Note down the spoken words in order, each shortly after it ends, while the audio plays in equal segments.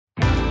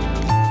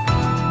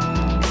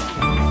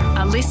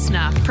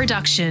listener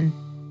production.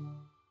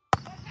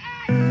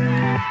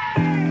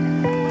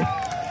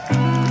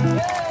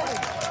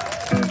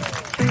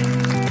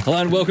 Hello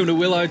and welcome to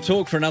Willow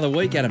Talk for another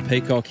week. Adam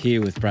Peacock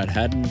here with Brad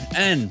Haddon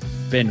and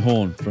Ben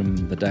Horn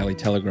from the Daily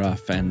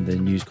Telegraph and the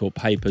News Corp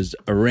papers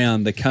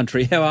around the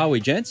country. How are we,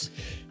 gents?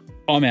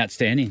 I'm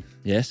outstanding.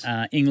 Yes.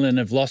 England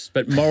have lost,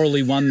 but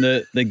morally won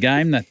the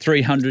game. The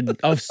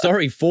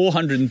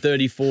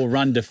 434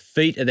 run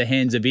defeat at the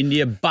hands of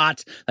India,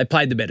 but they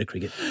played the better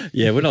cricket.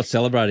 Yeah, we're not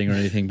celebrating or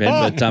anything,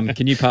 Ben, but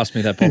can you pass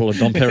me that bottle of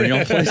Dom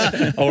Perignon, please?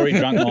 Already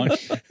drunk mine.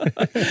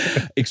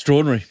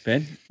 Extraordinary,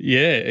 Ben.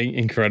 Yeah,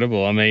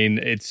 incredible. I mean,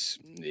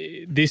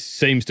 this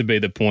seems to be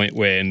the point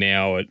where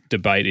now a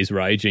debate is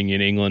raging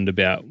in England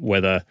about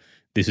whether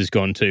this has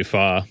gone too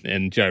far,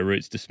 and Joe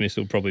Root's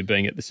dismissal probably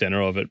being at the centre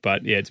of it.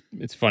 But yeah,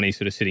 it's funny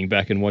sort of sitting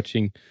back and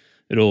watching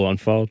it all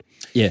unfold.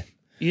 Yeah.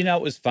 You know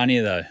what was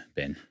funnier though,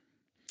 Ben?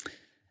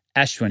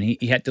 Ashwin,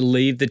 he had to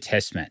leave the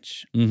test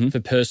match for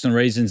personal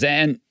reasons,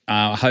 and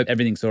I hope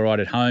everything's all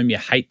right at home. You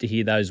hate to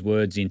hear those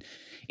words in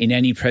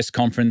any press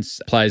conference,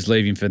 players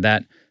leaving for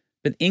that.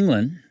 But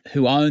England,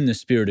 who own the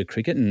spirit of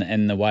cricket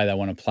and the way they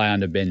want to play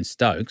under Ben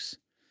Stokes,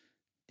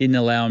 didn't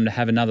allow him to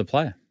have another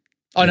player.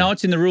 I know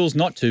it's in the rules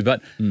not to,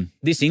 but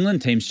this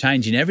England team's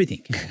changing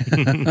everything.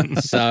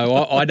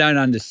 So I don't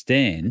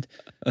understand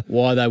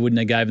why they wouldn't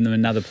have given them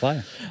another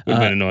player. Would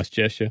have been a nice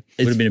gesture.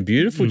 It would have been a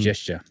beautiful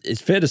gesture.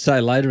 It's fair to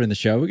say later in the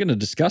show we're going to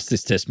discuss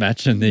this test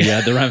match and the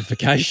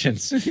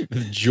ramifications.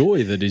 The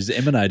joy that is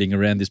emanating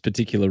around this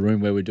particular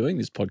room where we're doing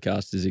this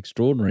podcast is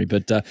extraordinary.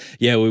 But,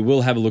 we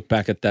will have a look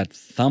back at that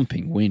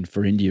thumping win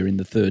for India in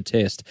the third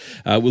test.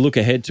 We'll look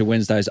ahead to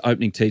Wednesday's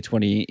opening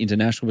T20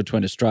 international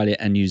between Australia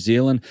and New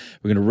Zealand.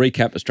 We're going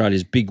to recap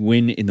Australia's big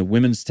win in the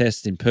women's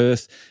test in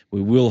Perth.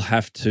 We will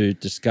have to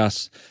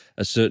discuss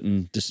a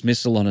certain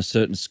dismissal on a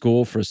certain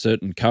score for a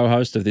certain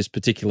co-host of this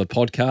particular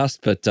podcast,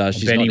 but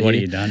she's Benny, not what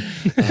here.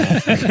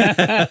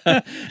 have you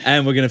done?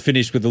 And we're going to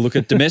finish with a look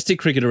at domestic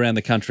cricket around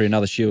the country,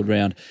 another Shield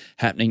round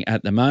happening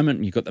at the moment.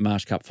 And you've got the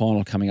Marsh Cup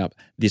final coming up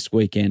this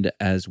weekend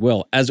as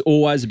well. As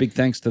always, a big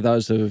thanks to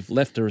those who have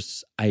left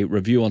us a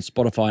review on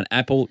Spotify and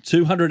Apple.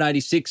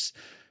 286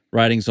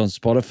 ratings on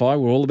Spotify.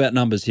 We're all about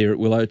numbers here at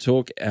Willow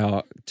Talk.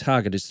 Our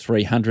target is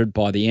 300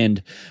 by the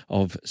end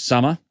of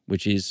summer,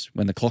 which is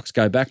when the clocks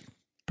go back.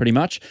 Pretty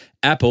much.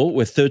 Apple,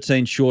 we're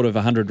 13 short of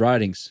 100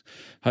 ratings.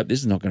 Hope this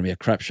is not going to be a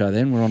crap show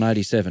then. We're on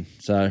 87.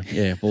 So,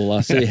 yeah,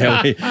 we'll see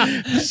how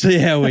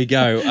we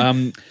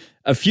go.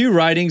 A few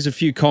ratings, a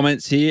few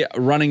comments here.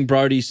 Running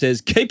Brody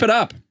says, keep it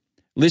up.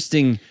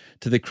 Listening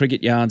to the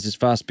cricket yarns is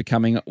fast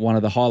becoming one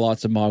of the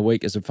highlights of my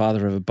week as a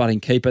father of a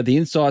budding keeper. The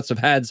insights of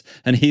Hads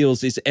and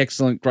Heels is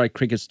excellent. Great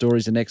cricket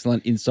stories and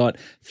excellent insight.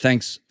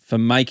 Thanks for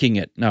making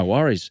it. No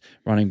worries,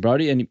 Running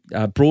Brody. And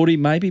Brody,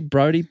 maybe?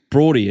 Brody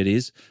it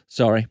is.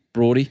 Sorry,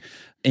 Brody.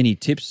 Any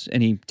tips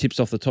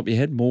off the top of your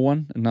head? More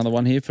one? Another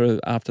one here for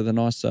after the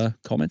nice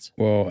comments?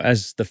 Well,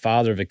 as the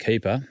father of a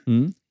keeper,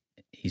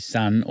 his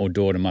son or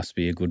daughter must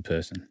be a good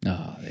person.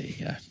 Oh, there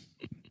you go.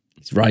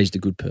 He's raised a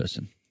good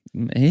person.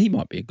 He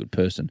might be a good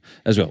person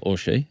as well, or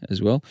she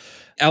as well.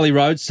 Ali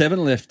Road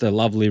 7 left a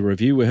lovely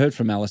review. We heard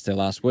from Alistair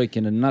last week.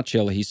 In a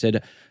nutshell, he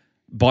said,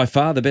 by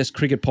far the best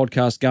cricket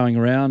podcast going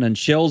around. And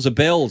Shells a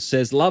Bell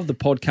says, love the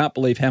pod, can't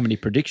believe how many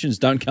predictions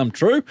don't come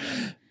true,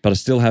 but I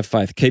still have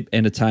faith. Keep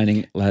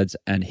entertaining, lads,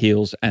 and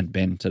Heels and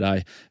Ben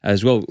today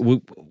as well.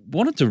 We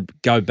wanted to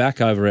go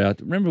back over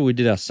remember we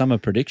did our summer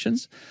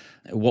predictions,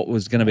 what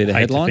was going to be the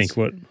headlines? I think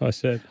what I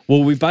said.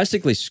 Well, we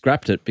basically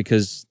scrapped it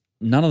because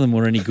none of them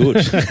were any good.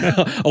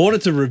 I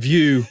wanted to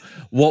review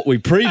what we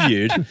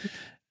previewed,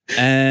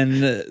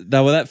 and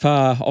they were that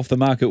far off the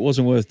mark, it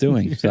wasn't worth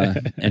doing. So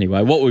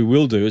anyway, what we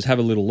will do is have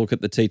a little look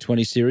at the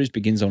T20 series,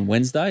 begins on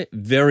Wednesday.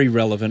 Very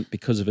relevant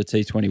because of a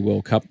T20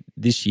 World Cup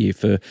this year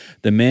for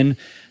the men.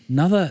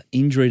 Another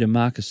injury to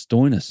Marcus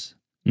Stoinis.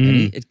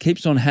 And it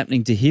keeps on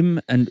happening to him.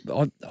 And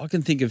I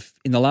can think of,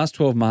 in the last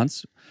 12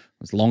 months,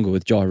 it's longer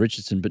with Jai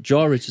Richardson, but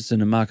Jai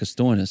Richardson and Marcus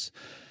Stoinis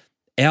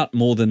out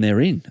more than they're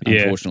in,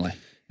 unfortunately.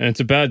 And it's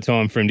a bad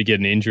time for him to get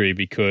an injury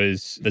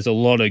because there's a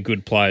lot of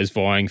good players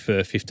vying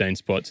for 15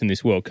 spots in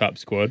this World Cup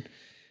squad.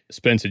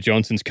 Spencer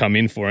Johnson's come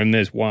in for him.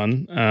 There's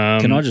one.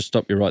 Can I just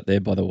stop you right there,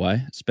 by the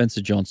way?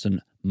 Spencer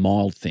Johnson,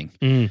 mild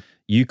thing.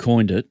 You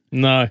coined it.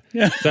 No,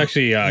 it's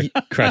actually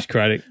Crash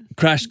Craddock.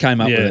 Crash came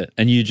up with it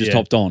and you just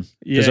hopped on.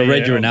 Because I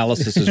read your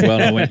analysis as well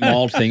and I went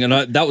mild thing.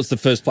 And that was the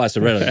first place I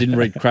read it. I didn't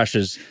read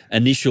Crash's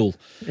initial.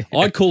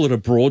 I'd call it a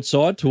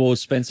broadside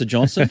towards Spencer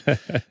Johnson.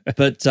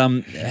 But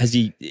has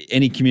he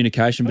any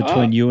communication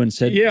between you and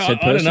said person?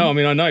 I don't know. I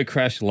mean, I know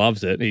Crash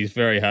loves it. He's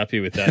very happy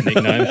with that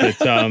nickname.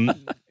 But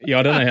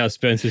I don't know how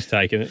Spencer's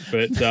taken it.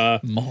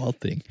 But mild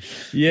thing.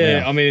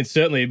 Yeah, wow. I mean, it's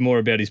certainly more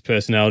about his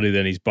personality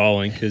than his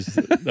bowling because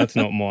that's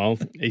not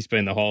mild. He's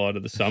been the highlight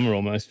of the summer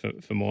almost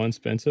for mine,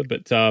 Spencer.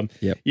 But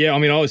yeah, I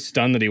mean, I was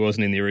stunned that he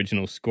wasn't in the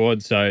original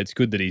squad. So it's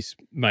good that he's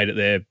made it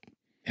there,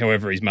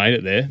 however he's made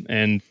it there.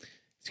 And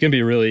it's going to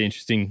be a really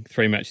interesting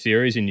 3-match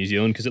series in New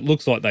Zealand because it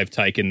looks like they've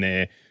taken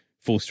their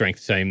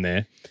full-strength team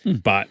there.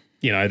 But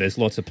there's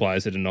lots of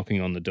players that are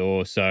knocking on the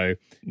door. So,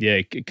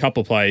 yeah, a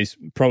couple of players,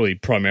 probably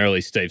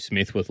primarily Steve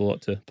Smith with a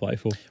lot to play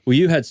for. Well,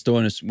 you had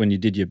Stoinis when you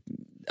did your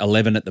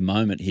 11 at the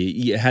moment here.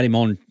 You had him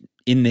on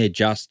in there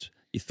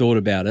you thought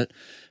about it.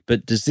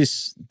 But does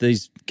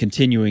these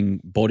continuing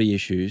body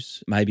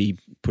issues maybe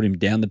put him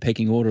down the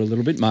pecking order a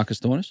little bit, Marcus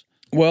Stoinis?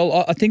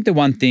 Well, I think the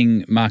one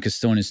thing Marcus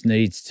Stoinis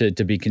needs to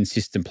be a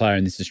consistent player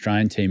in this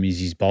Australian team is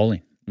his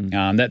bowling.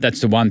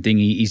 That's the one thing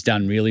he's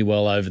done really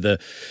well over the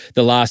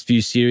last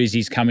few series.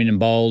 He's come in and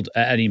bowled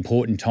at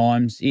important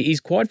times.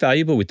 He's quite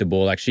valuable with the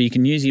ball, actually. You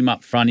can use him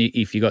up front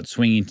if you've got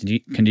swinging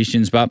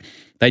conditions, but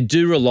they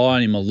do rely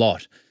on him a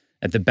lot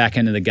at the back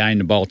end of the game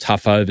to bowl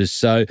tough overs.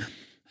 So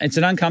it's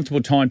an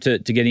uncomfortable time to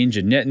get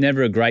injured.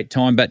 Never a great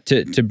time, but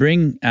to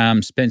bring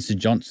Spencer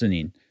Johnson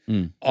in,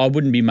 I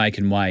wouldn't be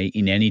making way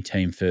in any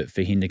team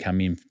for him to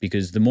come in,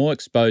 because the more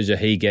exposure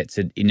he gets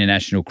at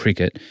international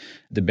cricket,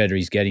 the better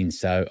he's getting.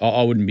 So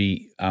I wouldn't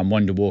be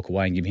one to walk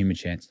away and give him a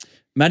chance.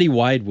 Matty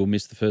Wade will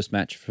miss the first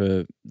match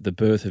for the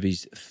birth of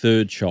his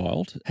third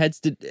child.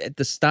 At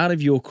the start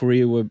of your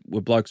career,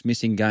 were blokes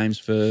missing games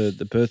for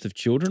the birth of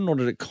children, or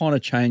did it kind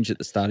of change at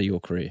the start of your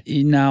career?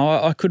 No,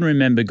 I couldn't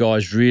remember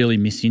guys really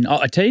missing.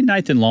 I tell you,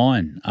 Nathan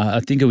Lyon, I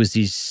think it was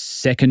his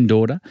second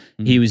daughter.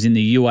 Mm-hmm. He was in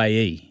the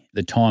UAE at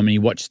the time and he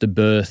watched the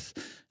birth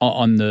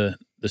on the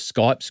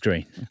Skype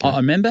screen. Okay. I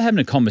remember having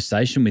a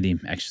conversation with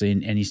him, actually,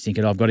 and he's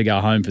thinking, I've got to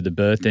go home for the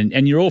birth,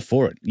 and you're all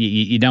for it.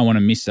 You don't want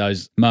to miss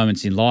those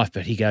moments in life,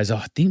 but he goes,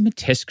 I think my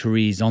test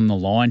career is on the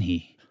line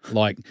here.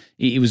 Like,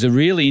 it was a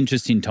really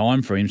interesting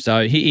time for him.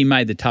 So he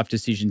made the tough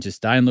decision to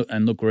stay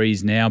and look where he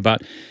is now.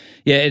 But,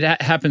 yeah,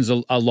 it happens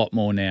a lot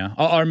more now.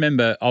 I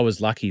remember I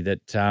was lucky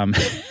that,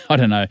 I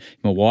don't know,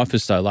 my wife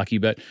was so lucky,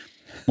 but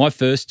my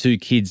first two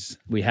kids,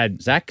 we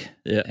had Zach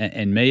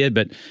and Mia,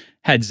 but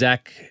had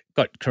Zach,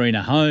 got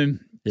Karina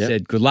home,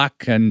 said good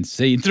luck and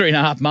see you in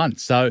 3.5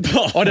 months. So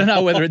I don't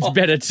know whether it's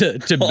better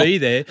to be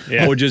there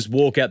or just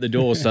walk out the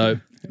door. So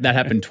that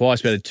happened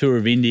twice. We had a tour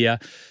of India.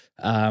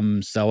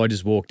 So I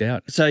just walked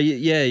out. So,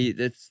 yeah,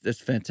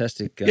 that's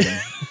fantastic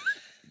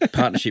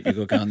partnership you've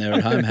got going there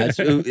at home.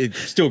 It's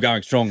still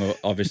going strong,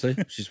 obviously.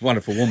 She's a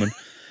wonderful woman.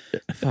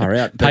 Far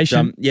out. But,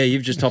 patient.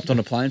 You've just hopped on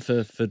a plane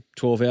for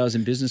 12 hours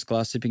in business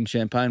class sipping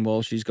champagne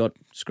while she's got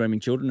screaming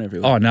children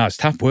everywhere. Oh, no, it's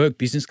tough work,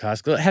 business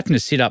class. Having to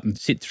sit up and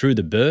sit through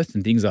the birth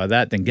and things like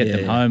that, then get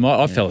them home.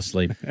 I fell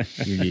asleep.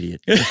 You're an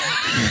idiot.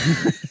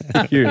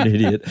 You're an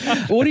idiot.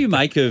 What do you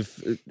make of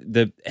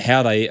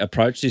how they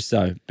approach this,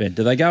 though, Ben?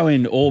 Do they go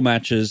in all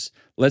matches,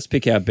 let's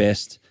pick our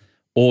best,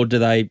 or do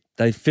they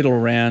fiddle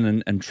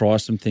around and try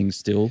some things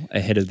still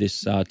ahead of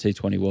this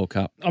T20 World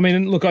Cup? I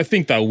mean, look, I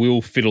think they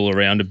will fiddle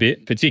around a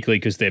bit, particularly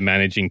because they're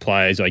managing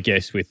players, I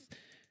guess, with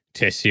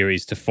test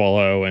series to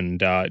follow and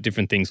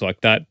different things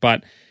like that.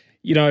 But,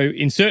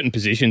 in certain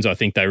positions, I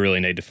think they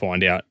really need to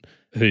find out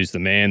who's the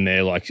man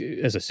there. Like,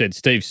 as I said,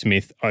 Steve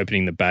Smith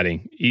opening the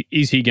batting.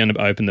 Is he going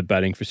to open the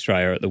batting for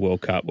Australia at the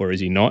World Cup or is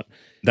he not?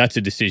 That's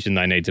a decision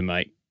they need to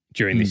make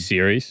during this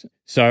series.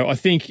 So I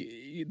think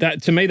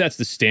that, to me, that's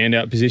the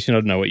standout position. I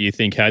don't know what you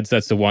think, Hads.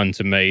 That's the one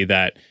to me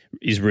that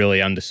is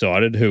really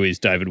undecided, who is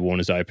David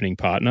Warner's opening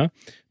partner.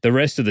 The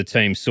rest of the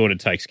team sort of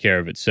takes care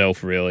of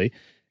itself, really.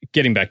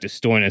 Getting back to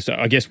Stoinis,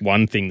 I guess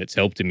one thing that's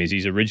helped him is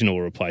his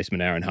original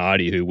replacement, Aaron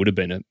Hardy, who would have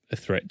been a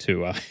threat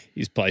to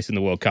his place in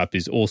the World Cup,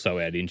 is also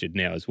out injured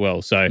now as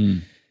well. So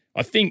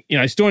I think,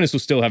 Stoinis will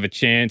still have a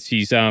chance.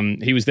 He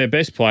was their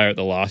best player at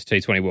the last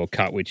T20 World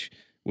Cup, which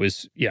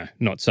was,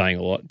 not saying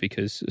a lot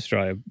because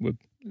Australia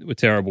were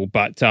terrible.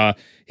 But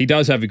he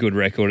does have a good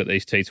record at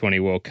these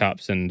T20 World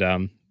Cups and,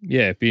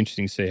 it'd be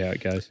interesting to see how it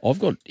goes. I've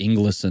got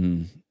Inglis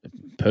and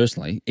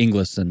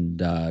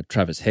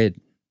Travis Head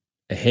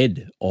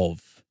ahead of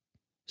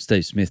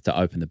Steve Smith to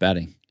open the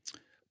batting.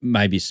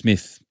 Maybe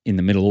Smith in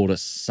the middle order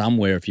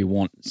somewhere if you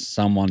want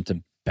someone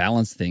to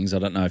balance things. I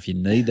don't know if you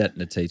need that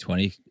in a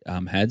T20,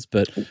 Hads,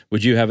 but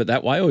would you have it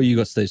that way or you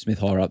got Steve Smith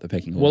higher up the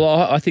pecking order?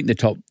 Well, I think the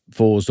top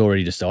four's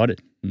already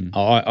decided.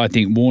 I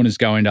think Warner's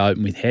going to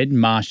open with Head,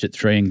 Marsh at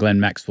 3 and Glenn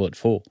Maxwell at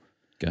 4.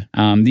 Okay.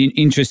 The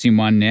interesting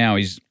one now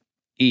is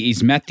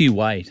Matthew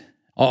Wade.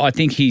 I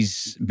think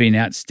he's been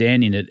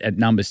outstanding at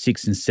number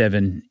 6 and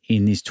 7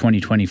 in this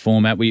 2020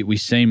 format. We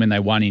seen when they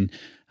won in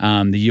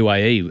the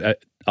UAE.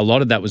 A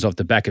lot of that was off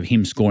the back of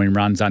him scoring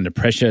runs under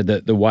pressure,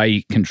 the way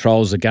he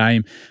controls the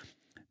game.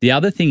 The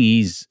other thing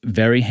he's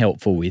very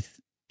helpful with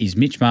is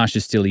Mitch Marsh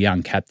is still a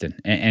young captain.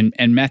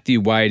 And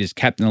Matthew Wade has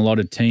captained a lot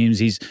of teams.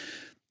 He's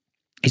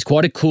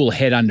quite a cool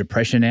head under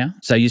pressure now.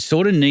 So you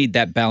sort of need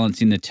that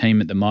balance in the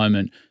team at the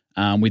moment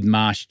with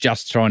Marsh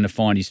just trying to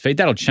find his feet.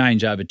 That'll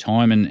change over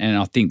time and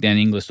I think then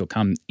Inglis will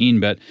come in.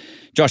 But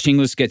Josh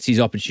Inglis gets his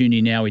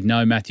opportunity now with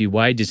no Matthew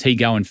Wade. Does he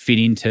go and fit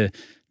into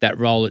that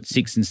role at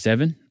 6 and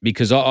 7?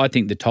 Because I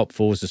think the top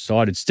 4 is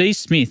decided. Steve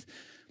Smith,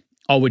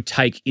 I would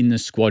take in the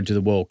squad to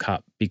the World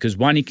Cup because,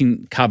 one, he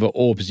can cover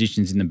all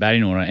positions in the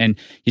batting order. And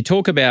you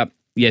talk about,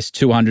 yes,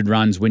 200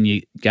 runs win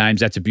you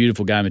games. That's a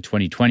beautiful game of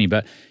 2020,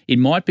 but it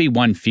might be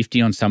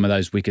 150 on some of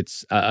those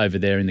wickets over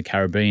there in the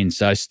Caribbean.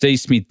 So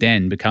Steve Smith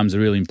then becomes a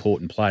really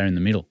important player in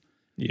the middle.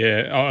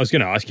 Yeah, I was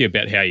going to ask you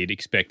about how you'd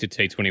expect a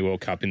T20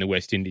 World Cup in the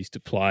West Indies to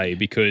play,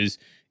 because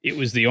it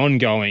was the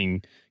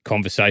ongoing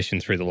conversation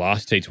through the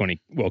last T20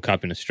 World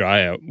Cup in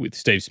Australia with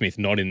Steve Smith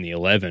not in the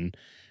 11.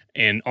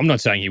 And I'm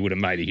not saying he would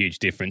have made a huge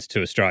difference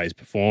to Australia's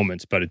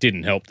performance, but it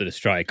didn't help that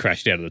Australia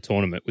crashed out of the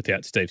tournament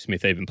without Steve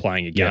Smith even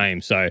playing a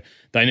game. So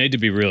they need to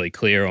be really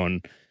clear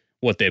on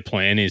what their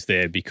plan is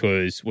there,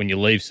 because when you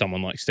leave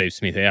someone like Steve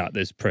Smith out,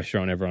 there's pressure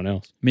on everyone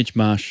else. Mitch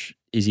Marsh,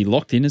 is he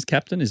locked in as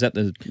captain? Is that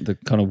the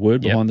kind of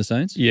word behind the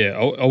scenes? Yeah,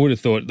 I would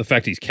have thought the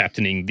fact he's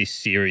captaining this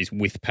series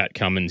with Pat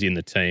Cummins in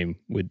the team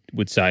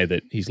would say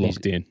that he's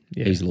locked in.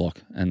 Yeah. He's a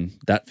lock. And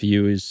that for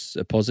you is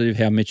a positive,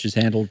 how Mitch has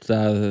handled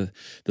the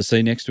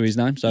C next to his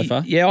name so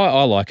far? Yeah,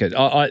 I like it.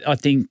 I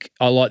think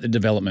I like the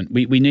development.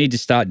 We need to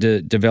start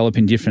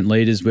developing different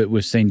leaders.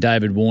 We've seen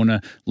David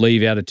Warner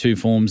leave out of two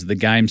forms of the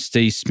game.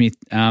 Steve Smith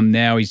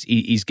now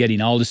he's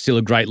getting older, still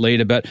a great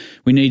leader, but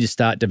we need to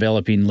start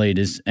developing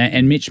leaders.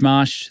 And Mitch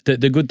Marsh,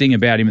 the good thing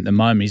about him at the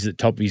moment is at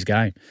the top of his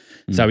game.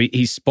 So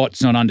his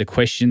spot's not under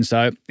question.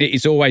 So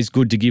it's always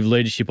good to give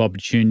leadership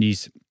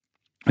opportunities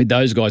with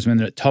those guys when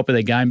they're at the top of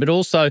their game, but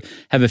also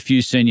have a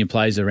few senior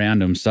players around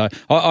them. So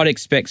I'd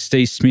expect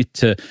Steve Smith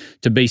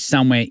to be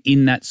somewhere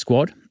in that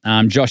squad.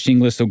 Josh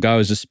Inglis will go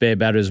as a spare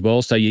batter as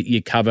well. So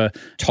you cover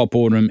top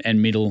order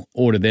and middle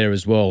order there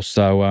as well.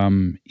 So,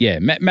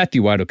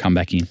 Matthew Wade will come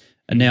back in.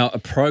 And now a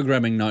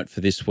programming note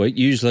for this week.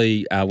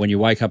 Usually when you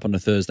wake up on a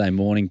Thursday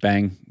morning,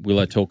 bang,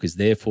 Willow Talk is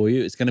there for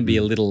you. It's going to be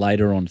a little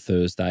later on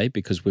Thursday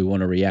because we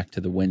want to react to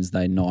the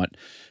Wednesday night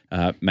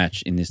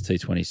match in this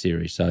T20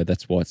 series. So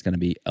that's why it's going to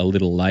be a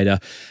little later.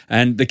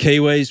 And the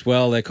Kiwis,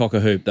 well, they're cock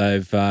a hoop.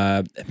 They've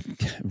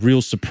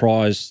real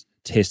surprise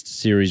Test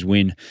series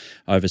win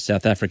over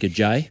South Africa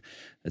J.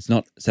 It's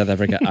not South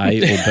Africa A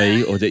or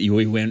B, or that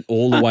we went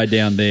all the way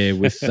down there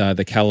with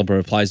the calibre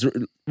of players.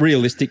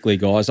 Realistically,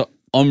 guys,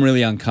 I'm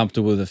really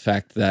uncomfortable with the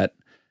fact that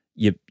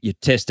your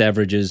test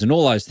averages and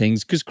all those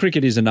things, because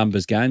cricket is a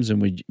numbers game,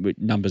 and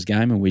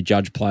we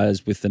judge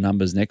players with the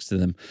numbers next to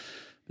them.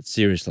 But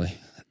seriously,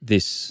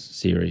 this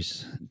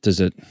series, does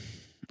it?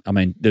 I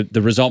mean,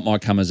 the result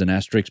might come as an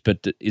asterisk,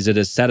 but is it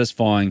as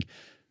satisfying?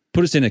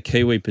 Put us in a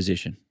Kiwi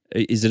position.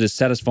 Is it as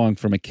satisfying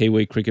from a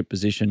Kiwi cricket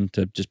position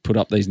to just put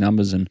up these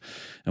numbers and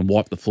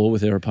wipe the floor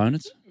with their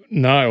opponents?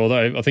 No,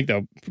 although I think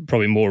they're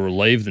probably more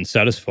relieved than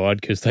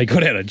satisfied because they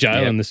got out of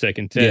jail in the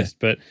second test.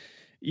 Yeah. But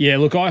yeah,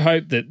 look, I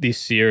hope that this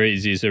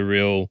series is a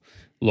real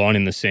line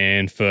in the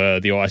sand for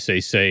the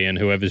ICC and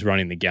whoever's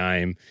running the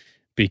game,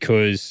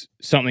 because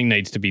something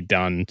needs to be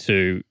done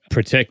to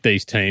protect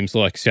these teams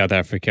like South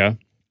Africa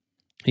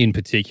in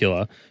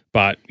particular,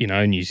 but,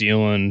 New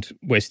Zealand,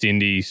 West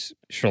Indies,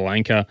 Sri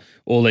Lanka,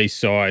 all these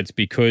sides,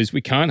 because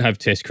we can't have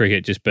Test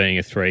cricket just being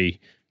a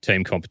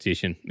three-team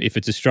competition. If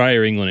it's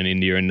Australia, England and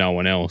India and no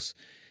one else,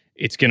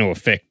 it's going to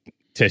affect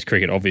Test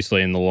cricket,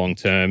 obviously, in the long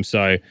term.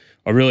 So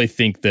I really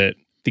think that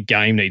the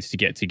game needs to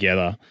get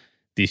together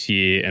this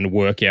year and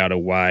work out a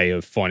way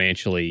of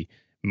financially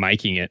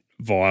making it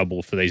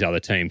viable for these other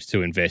teams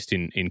to invest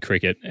in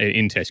cricket,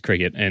 in Test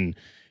cricket, and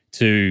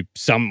to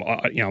I'm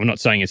not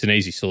saying it's an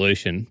easy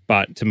solution,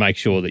 but to make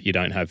sure that you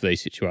don't have these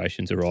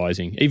situations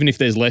arising. Even if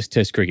there's less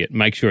Test cricket,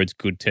 make sure it's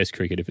good Test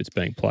cricket if it's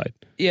being played.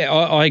 Yeah,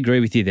 I agree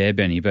with you there,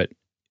 Benny, but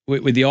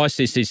with the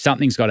ICC,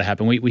 something's got to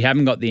happen. We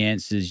haven't got the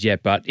answers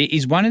yet, but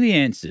is one of the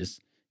answers,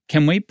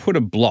 can we put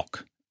a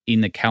block in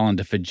the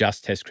calendar for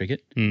just Test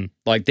cricket?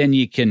 Like then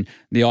the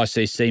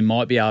ICC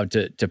might be able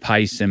to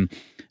pay some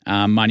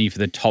money for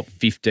the top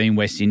 15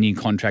 West Indian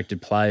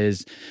contracted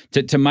players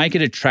to make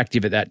it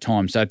attractive at that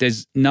time. So if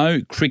there's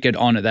no cricket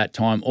on at that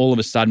time, all of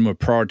a sudden we're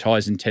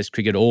prioritising Test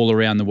cricket all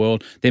around the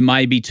world. There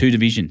may be two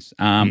divisions.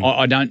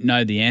 I don't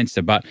know the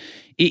answer, but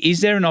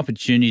is there an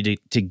opportunity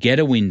to get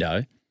a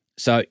window?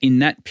 So in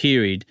that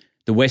period,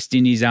 the West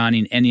Indies aren't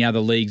in any other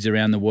leagues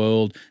around the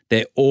world.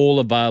 They're all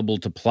available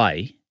to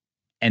play.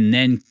 And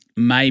then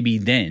maybe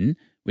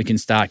we can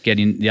start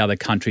getting the other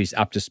countries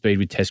up to speed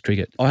with Test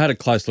cricket. I had a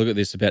close look at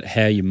this about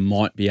how you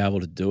might be able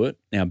to do it.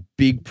 Now,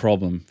 big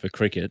problem for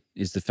cricket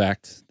is the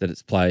fact that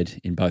it's played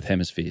in both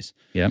hemispheres.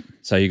 Yeah.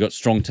 So you've got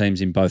strong teams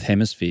in both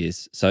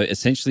hemispheres. So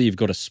essentially you've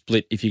got to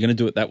split, if you're going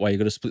to do it that way, you've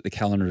got to split the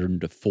calendar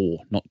into 4,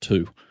 not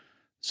 2.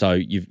 So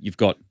you've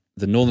got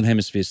the Northern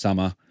Hemisphere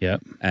summer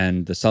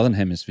and the Southern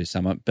Hemisphere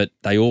summer, but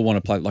they all want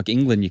to play. Like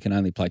England, you can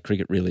only play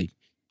cricket really,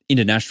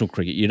 international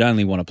cricket. You'd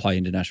only want to play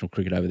international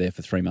cricket over there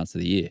for 3 months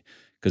of the year,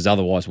 because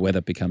otherwise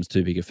weather becomes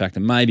too big a factor.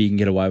 Maybe you can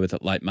get away with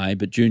it late May,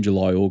 but June,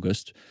 July,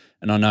 August,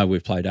 and I know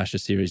we've played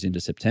Ashes series into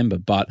September,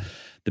 but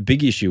the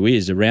big issue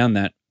is around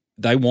that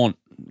they want,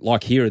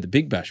 like here at the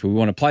Big Bash, we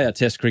want to play our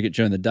Test cricket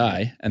during the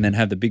day and then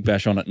have the Big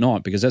Bash on at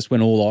night, because that's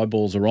when all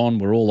eyeballs are on,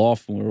 we're all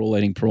off, and we're all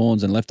eating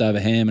prawns and leftover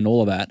ham and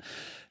all of that.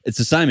 It's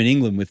the same in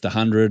England with the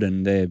 100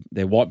 and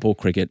their white ball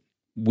cricket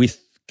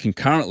with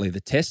concurrently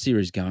the Test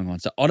series going on.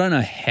 So I don't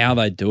know how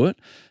they do it,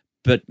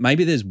 but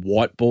maybe there's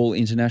white ball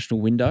international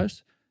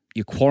windows.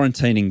 You're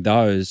quarantining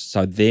those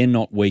so they're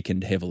not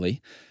weakened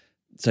heavily.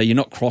 So you're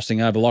not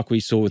crossing over like we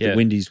saw with the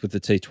Windies with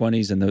the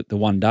T20s and the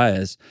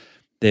one-dayers.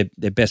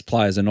 their best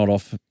players are not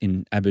off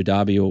in Abu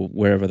Dhabi or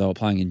wherever they were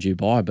playing in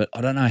Dubai. But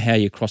I don't know how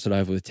you cross it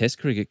over with Test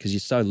cricket because you're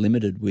so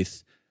limited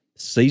with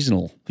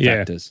seasonal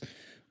factors.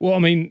 Well, I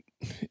mean,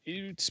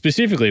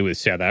 specifically with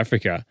South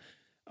Africa,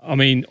 I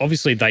mean,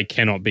 obviously they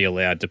cannot be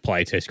allowed to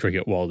play Test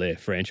cricket while their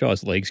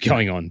franchise league's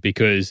going on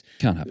because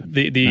can't happen.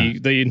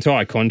 The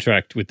entire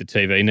contract with the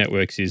TV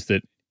networks is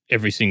that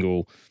every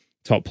single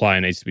top player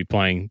needs to be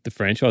playing the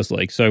franchise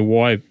league. So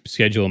why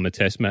schedule them a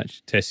test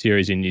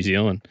series in New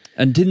Zealand?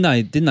 And didn't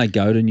they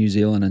go to New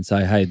Zealand and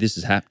say, hey, this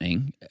is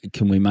happening.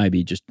 Can we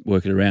maybe just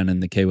work it around?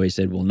 And the Kiwi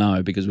said, well,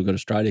 no, because we've got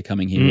Australia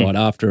coming here right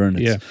after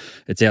and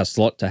it's our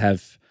slot to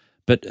have.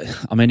 But,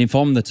 I mean, if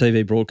I'm the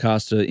TV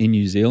broadcaster in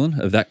New Zealand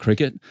of that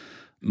cricket,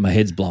 my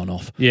head's blown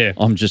off. Yeah.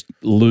 I'm just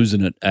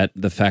losing it at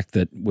the fact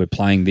that we're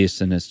playing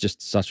this and it's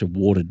just such a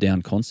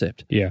watered-down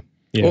concept. Yeah.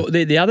 Yeah. Well,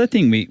 the other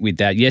thing with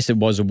that, yes, it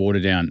was a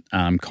watered-down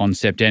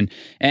concept,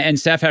 and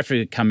South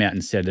Africa come out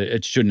and said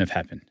it shouldn't have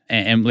happened.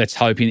 And let's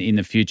hope in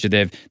the future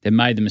they've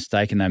made the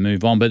mistake and they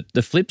move on. But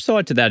the flip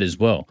side to that as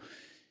well,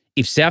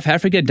 if South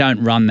Africa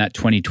don't run that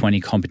 2020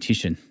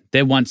 competition,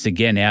 they're once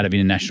again out of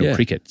international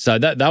cricket. So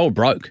they were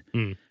broke.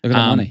 Look at the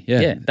money.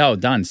 Yeah, they were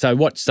done. So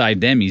what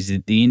saved them is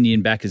that the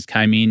Indian backers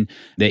came in,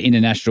 their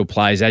international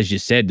players, as you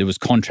said, there was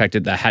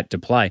contracted they had to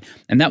play.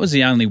 And that was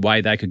the only way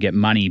they could get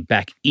money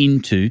back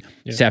into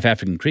South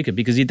African cricket.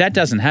 Because if that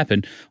doesn't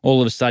happen,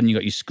 all of a sudden you've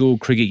got your school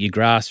cricket, your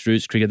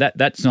grassroots cricket,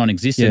 that's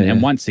non-existent.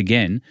 And once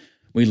again,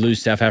 we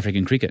lose South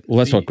African cricket. Well,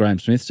 that's what Graham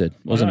Smith said,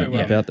 wasn't it?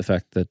 About the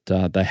fact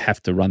that they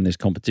have to run this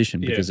competition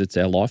because it's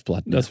our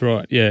lifeblood now. That's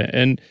right, yeah.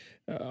 And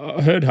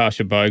I heard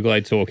Harsha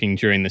Bhogle talking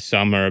during the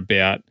summer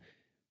about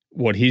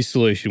what his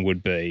solution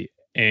would be.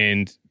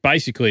 And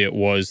basically it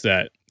was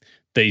that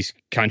these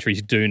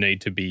countries do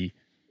need to be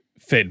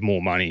fed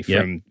more money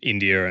from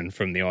India and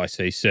from the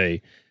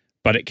ICC.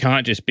 But it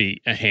can't just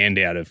be a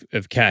handout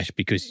of cash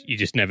because you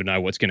just never know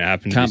what's going to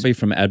happen. Can't be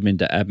from admin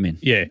to admin.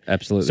 Yeah.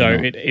 Absolutely So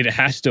not. it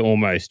has to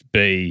almost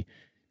be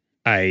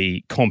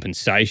a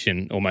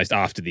compensation almost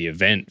after the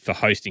event for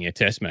hosting a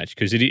test match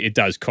because it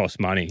does cost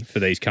money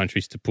for these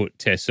countries to put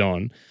tests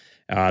on.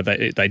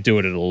 They do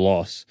it at a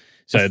loss.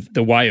 So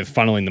the way of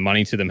funneling the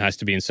money to them has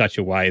to be in such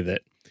a way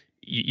that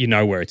you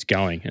know where it's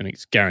going and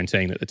it's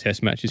guaranteeing that the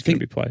test match is going to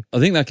be played. I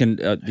think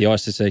the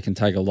ICC can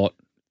take a lot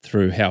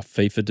through how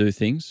FIFA do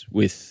things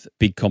with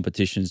big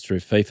competitions through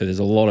FIFA. There's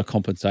a lot of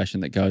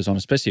compensation that goes on,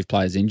 especially if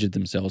players injured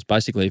themselves.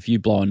 Basically, if you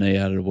blow a knee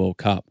out at a World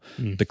Cup,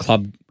 the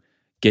club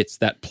gets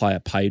that player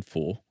paid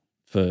for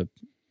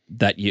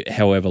that year,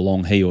 however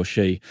long he or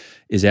she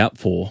is out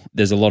for.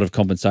 There's a lot of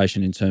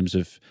compensation in terms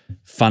of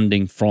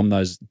funding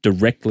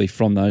directly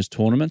from those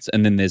tournaments,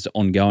 and then there's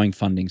ongoing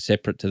funding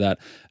separate to that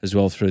as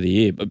well through the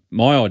year. But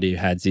my idea,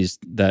 Hads, is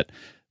that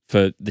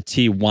for the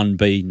Tier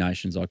 1B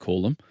nations, I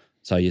call them,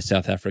 so your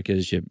South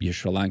Africas, your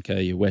Sri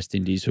Lanka, your West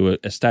Indies, who are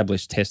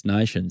established test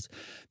nations,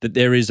 that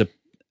there is a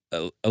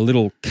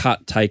little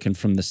cut taken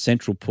from the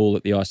central pool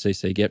that the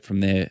ICC get from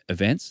their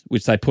events,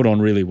 which they put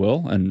on really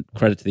well, and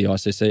credit to the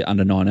ICC.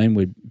 Under 19,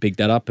 we'd big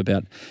that up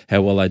about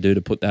how well they do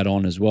to put that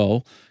on as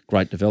well.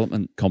 Great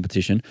development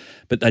competition.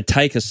 But they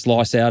take a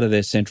slice out of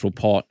their central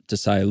pot to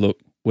say,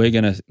 look, we're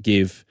going to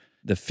give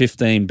the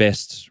 15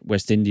 best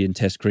West Indian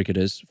test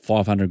cricketers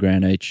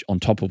 $500,000 each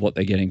on top of what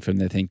they're getting from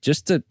their thing,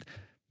 just to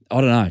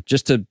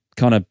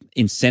kind of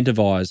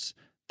incentivize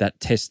that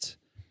test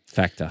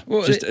factor.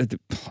 Well,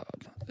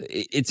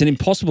 it's an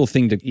impossible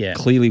thing to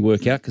clearly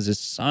work out because there's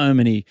so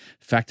many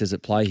factors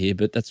at play here,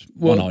 but that's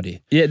one idea.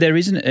 Yeah, there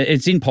isn't.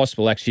 It's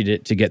impossible actually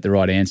to get the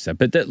right answer.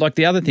 But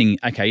the other thing,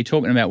 okay, you're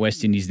talking about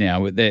West Indies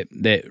now.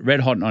 They're red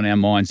hot on our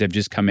minds. They've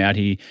just come out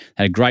here,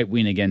 had a great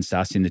win against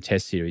us in the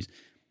Test series.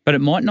 But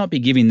it might not be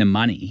giving the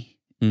money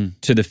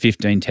to the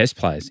 15 Test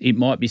players. It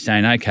might be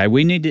saying, okay,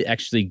 we need to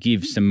actually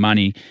give some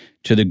money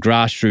to the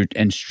grassroots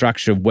and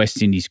structure of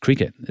West Indies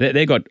cricket.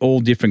 They've got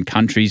all different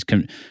countries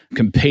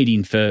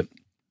competing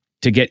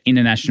to get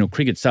international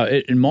cricket. So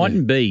it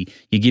mightn't be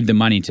you give the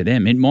money to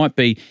them. It might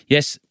be,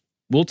 yes,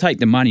 we'll take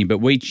the money, but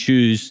we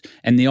choose,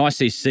 and the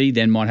ICC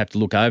then might have to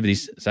look over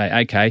this,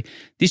 say, okay,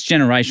 this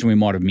generation we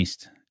might have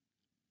missed.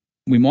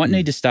 We might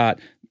need to start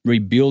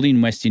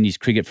rebuilding West Indies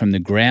cricket from the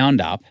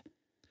ground up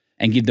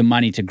and give the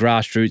money to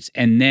grassroots.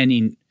 And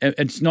then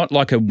it's not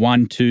like a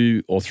 1,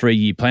 2 or 3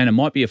 year plan. It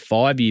might be a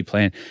 5-year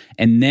plan,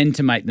 and then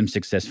to make them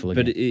successful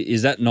again. But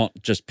is that not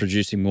just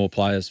producing more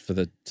players for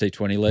the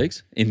T20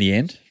 leagues in the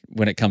end,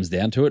 when it comes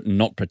down to it, and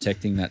not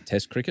protecting that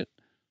test cricket?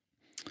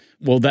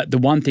 Well, the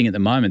one thing at the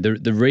moment,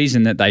 the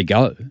reason that they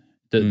go,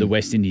 the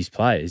West Indies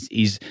players,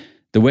 is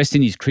the West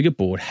Indies Cricket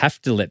Board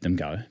have to let them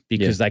go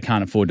because they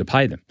can't afford to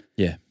pay them.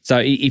 Yeah. So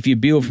if you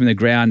build from the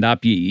ground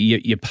up,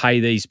 you pay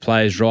these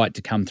players right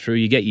to come through,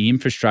 you get your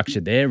infrastructure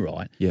there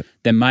right,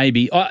 then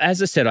maybe,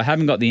 as I said, I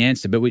haven't got the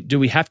answer, but do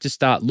we have to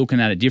start looking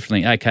at it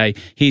differently? Okay,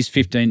 here's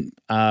 15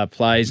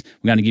 players,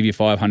 we're going to give you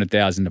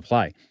 $500,000 to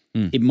play.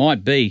 It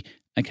might be,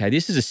 okay,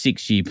 this is a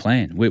 6-year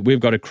plan. We've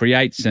got to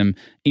create some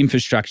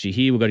infrastructure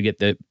here. We've got to get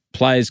the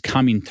players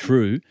coming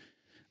through,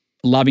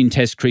 loving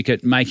Test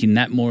cricket, making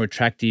that more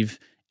attractive,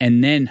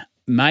 and then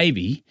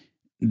maybe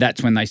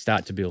that's when they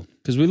start to build.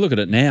 Because we look at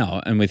it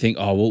now and we think,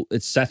 oh, well,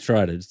 it's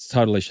saturated. It's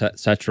totally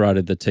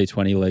saturated the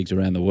T20 leagues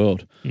around the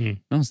world. No,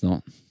 it's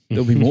not.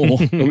 There'll be more.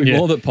 There'll be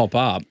more that pop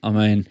up. I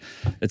mean,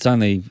 it's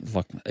only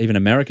like even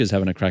America's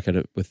having a crack at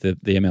it with the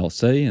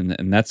MLC,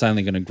 and that's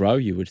only going to grow,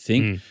 you would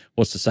think.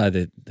 What's to say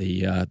that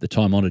the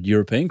time-honoured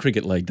European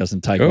Cricket League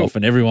doesn't take off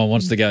and everyone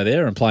wants to go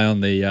there and play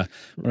on the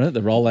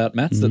rollout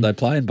mats that they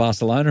play in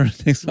Barcelona and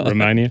things like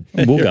Romania.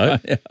 that. We'll go.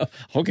 Yeah,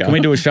 I'll go. Can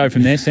we do a show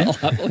from there, Sam?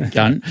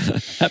 Done.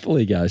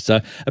 Happily go. So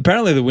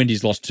apparently the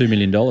Windies lost $2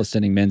 million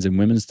sending men's and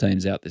women's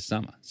teams out this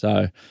summer.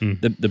 So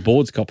the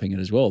board's copying it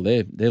as well.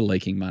 They're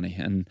leaking money,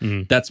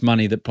 and that's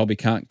money that probably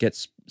can't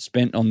get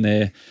spent on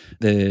their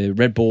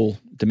red ball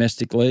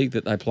domestic league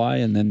that they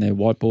play, and then their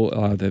white ball,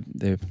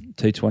 their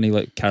T20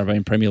 league,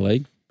 Caribbean Premier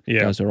League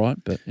goes all right.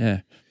 But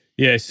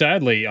yeah,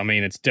 sadly, I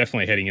mean, it's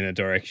definitely heading in a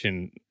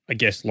direction, I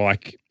guess,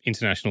 like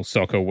international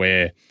soccer,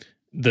 where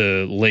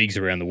the leagues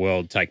around the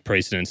world take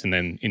precedence and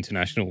then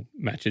international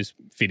matches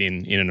fit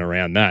in and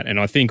around that. And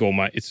I think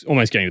it's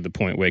almost getting to the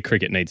point where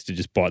cricket needs to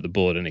just bite the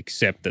bullet and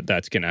accept that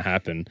that's going to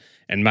happen.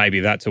 And maybe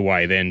that's a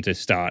way then to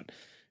start,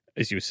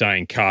 as you were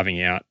saying,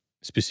 carving out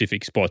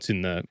specific spots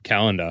in the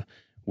calendar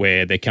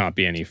where there can't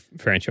be any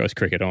franchise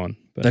cricket on.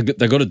 But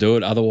they've got to do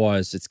it.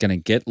 Otherwise, it's going to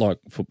get like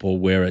football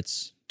where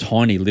it's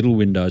tiny little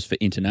windows for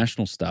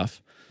international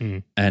stuff.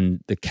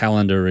 And the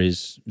calendar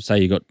is,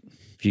 say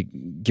if you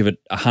give it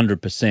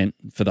 100%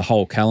 for the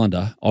whole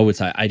calendar, I would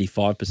say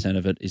 85%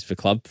 of it is for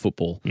club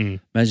football.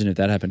 Imagine if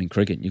that happened in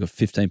cricket. You've got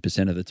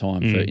 15% of the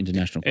time for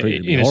international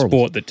cricket. In a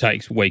sport that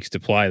takes weeks to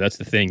play, that's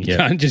the thing. You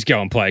can't just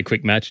go and play a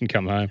quick match and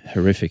come home.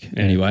 Horrific. Yeah.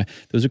 Anyway,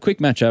 there was a quick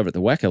match over at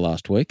the WACA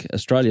last week.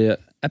 Australia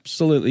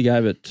absolutely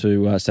gave it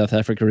to South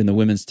Africa in the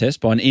women's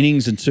test by an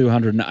innings and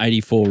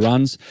 284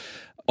 runs.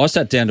 I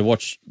sat down to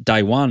watch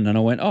day one and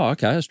I went, oh,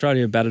 okay,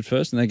 Australia batted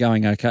first and they're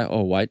going okay.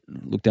 Oh, wait,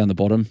 look down the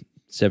bottom.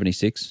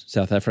 76,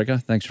 South Africa.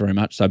 Thanks very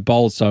much. So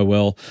bowled so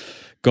well,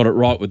 got it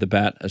right with the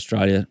bat.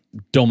 Australia,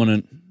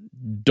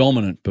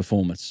 dominant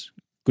performance.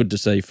 Good to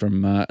see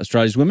from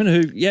Australia's women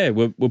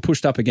who, were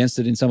pushed up against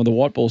it in some of the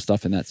white ball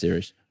stuff in that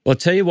series. Well, I'll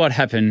tell you what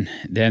happened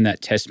there in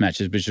that test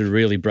matches, which was a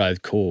really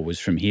brave call, was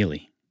from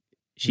Hadlee.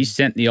 She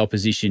sent the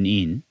opposition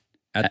in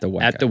at the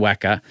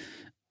WACA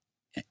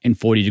in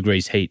 40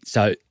 degrees heat.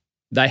 So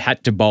they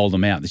had to bowl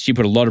them out. She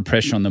put a lot of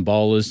pressure on the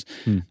bowlers.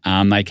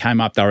 They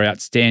came up, they were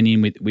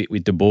outstanding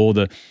with the ball.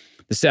 The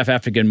South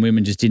African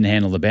women just didn't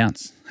handle the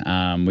bounce.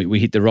 We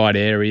hit the right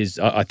areas.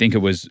 I think it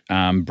was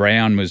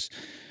Brown was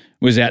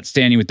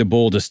outstanding with the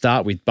ball to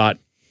start with. But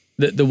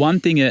the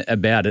one thing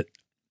about it,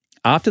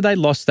 after they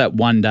lost that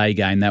one-day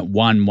game, that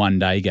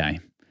one-day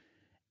game,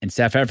 and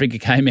South Africa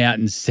came out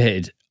and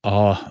said,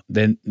 oh,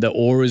 then the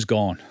aura's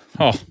gone.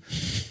 Oh,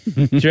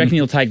 do you reckon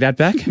you'll take that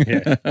back?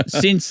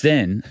 Since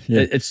then,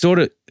 it sort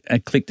of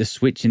clicked a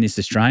switch in this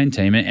Australian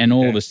team, and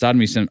all of a sudden,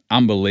 with some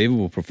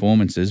unbelievable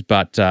performances.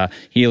 But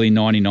Hadlee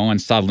 99,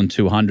 Sutherland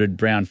 200,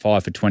 Brown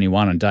 5 for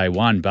 21 on day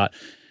one. But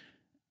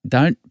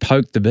don't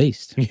poke the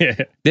beast.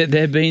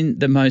 They've been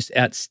the most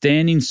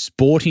outstanding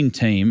sporting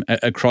team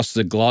across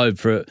the globe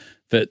for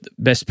the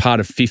best part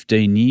of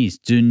 15 years.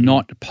 Do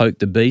not poke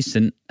the beast,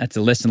 and that's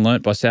a lesson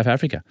learnt by South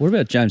Africa. What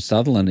about James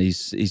Sutherland?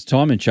 His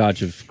time in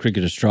charge of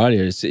Cricket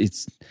Australia,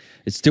 it's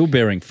still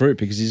bearing fruit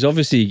because he's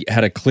obviously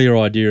had a clear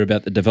idea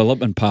about the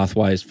development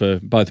pathways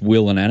for both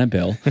Will and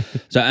Annabelle.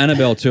 So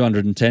Annabelle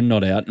 210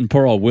 not out, and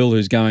poor old Will,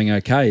 who's going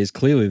okay, is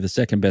clearly the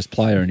second best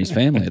player in his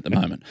family at the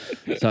moment.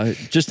 So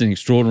just an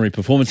extraordinary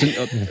performance.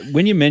 And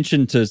when you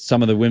mentioned to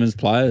some of the women's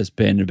players,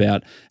 Ben,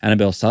 about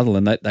Annabelle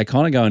Sutherland, they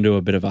kind of go into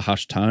a bit of a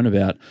hushed tone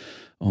about,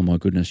 oh my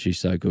goodness, she's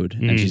so good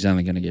and she's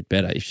only going to get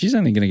better. If she's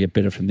only going to get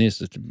better from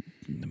this, it's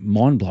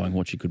mind-blowing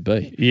what she could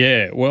be.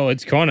 Yeah, well,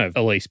 it's kind of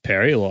Elise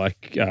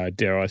Perry-like,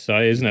 dare I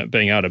say, isn't it?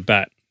 Being able to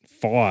bat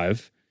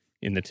 5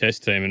 in the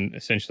test team and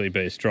essentially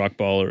be a strike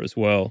bowler as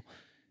well.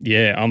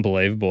 Yeah,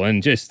 unbelievable.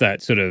 And just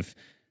that sort of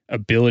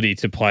ability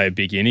to play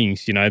big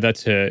innings,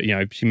 that's her,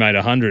 she made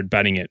 100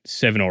 batting at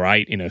 7 or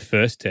 8 in her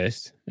first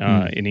test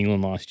in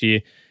England last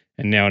year,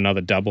 and now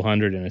another double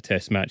 100 in a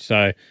test match.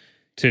 So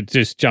to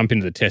just jump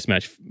into the test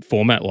match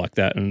format like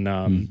that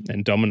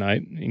and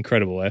dominate,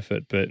 incredible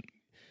effort. But,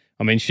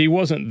 I mean, she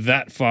wasn't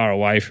that far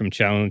away from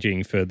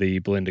challenging for the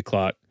Belinda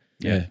Clark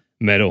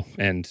medal,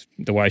 and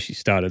the way she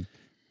started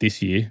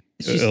this year,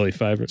 early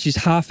favourite. She's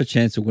half a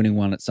chance of winning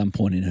one at some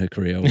point in her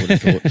career, I would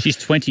have thought. She's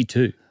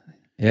 22.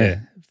 Yeah.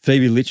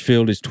 Phoebe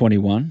Litchfield is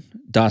 21.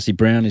 Darcy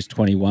Brown is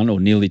 21 or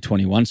nearly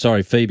 21.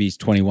 Sorry, Phoebe's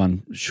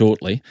 21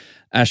 shortly.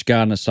 Ash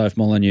Gardner, Soph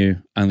Molyneux,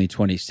 only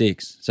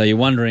 26. So you're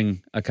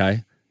wondering,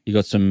 okay, you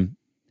got some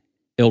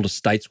elder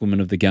stateswomen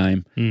of the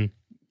game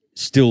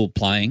still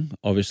playing,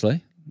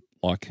 obviously,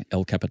 like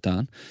El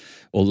Capitan,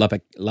 or La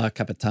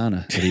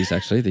Capitana, it is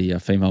actually, the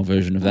female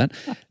version of that.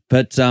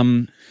 But,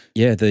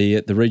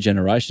 the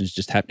regeneration is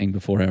just happening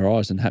before our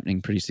eyes and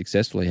happening pretty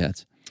successfully,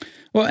 Hats.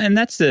 Well, and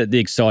that's the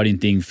exciting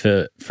thing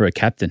for a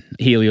captain.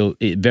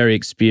 Hadlee, very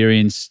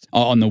experienced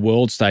on the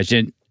world stage,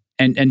 and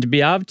to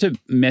be able to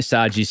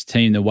massage his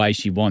team the way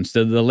she wants,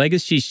 the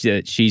legacy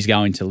that she's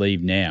going to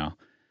leave now,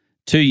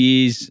 2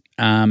 years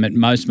at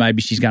most,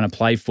 maybe she's going to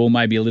play for,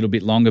 maybe a little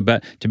bit longer.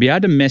 But to be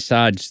able to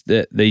massage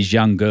these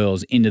young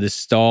girls into the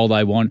style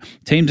they want,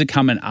 teams are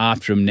coming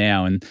after them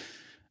now. And,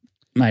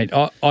 mate,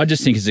 I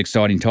just think it's an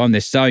exciting time.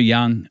 They're so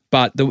young.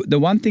 But the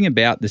one thing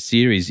about the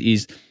series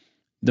is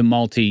the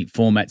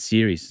multi-format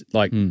series.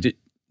 Like,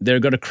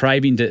 they've got a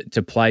craving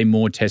to play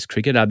more Test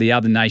cricket. Are the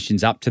other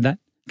nations up to that?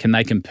 Can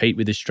they compete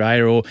with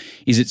Australia, or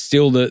is it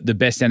still the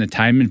best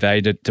entertainment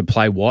value to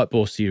play white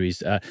ball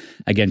series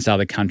against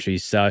other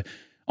countries? So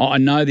I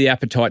know the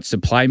appetite's to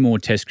play more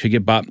Test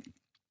cricket, but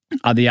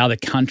are the other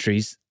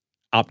countries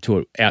up to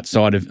it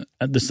outside of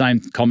the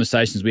same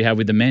conversations we have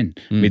with the men,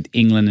 with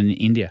England and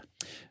India?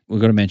 We've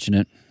got to mention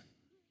it,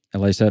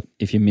 Elisa.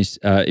 If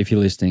you're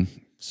listening,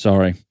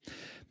 sorry.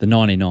 The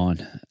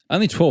 99.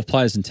 Only 12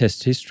 players in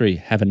Test history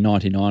have a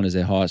 99 as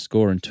their highest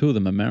score, and 2 of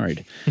them are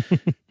married.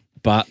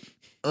 But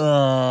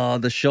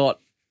the shot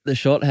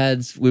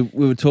Hads. We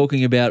were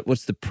talking about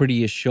what's the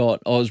prettiest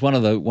shot. Oh, it was one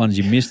of the ones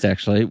you missed,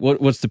 actually.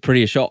 What's the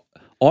prettiest shot?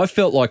 I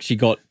felt like she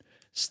got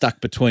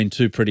stuck between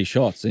 2 pretty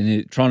shots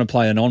and trying to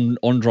play an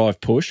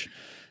on-drive push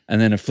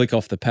and then a flick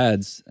off the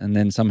pads, and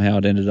then somehow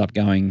it ended up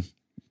going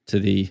to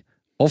the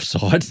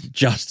offside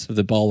just of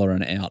the bowler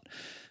and out.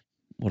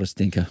 What a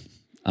stinker,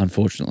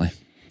 unfortunately.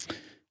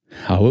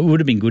 Oh, it would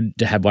have been good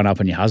to have one up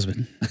on your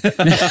husband.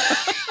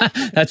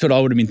 That's what I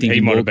would have been thinking.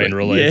 He might have been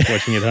relieved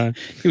watching it home.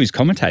 He was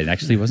commentating,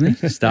 actually, wasn't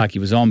he? Starkey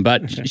was on,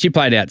 but she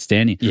played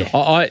outstanding. Yeah.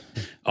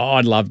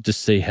 I'd love to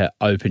see her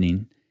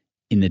opening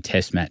in the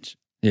Test match.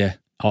 Yeah.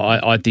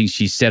 I think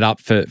she's set up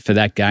for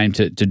that game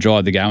to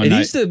drive the game. It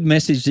is the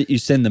message that you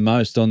send the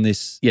most on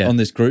this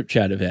group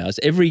chat of ours.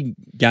 Every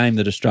game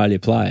that Australia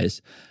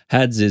plays,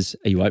 Hads is,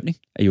 are you opening?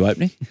 Are you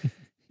opening?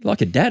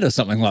 Like a dad or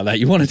something like that.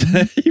 You wanted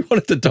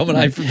to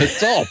dominate from the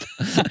top.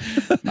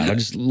 Mate, I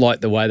just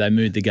like the way they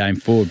moved the game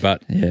forward.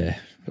 But yeah,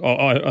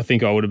 I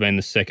think I would have been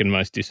the second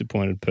most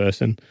disappointed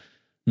person.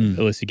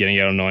 Alyssa getting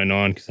out on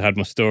 99 because I had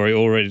my story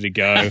all ready to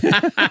go.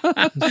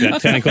 It's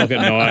about 10 o'clock at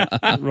night,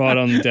 right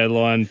on the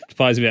deadline.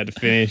 Play's about to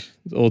finish.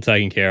 It's all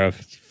taken care of.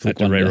 Had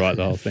to rewrite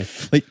the whole thing.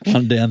 Flick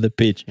one down the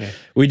pitch. Yeah.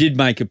 We did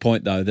make a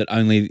point, though, that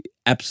only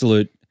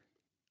absolute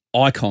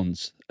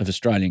icons of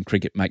Australian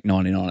cricket make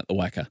 99 at the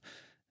Wacker.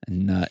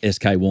 And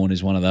SK Warne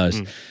is one of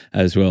those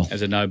as well.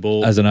 As a no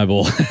ball.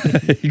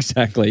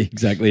 Exactly.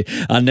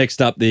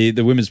 Next up,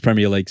 the Women's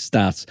Premier League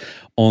starts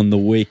on the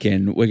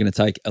weekend. We're going to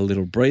take a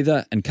little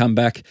breather and come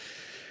back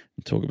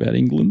and talk about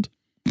England.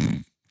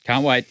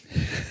 Can't wait.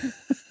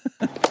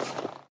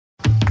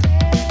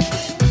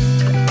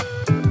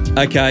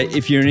 Okay,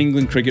 if you're an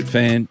England cricket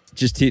fan,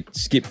 just hit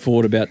skip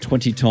forward about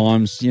 20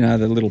 times, you know,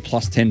 the little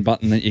 +10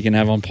 button that you can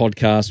have on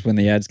podcasts when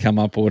the ads come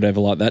up or whatever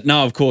like that.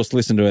 No, of course,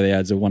 listen to the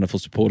ads. They're wonderful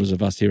supporters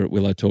of us here at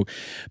Willow Talk.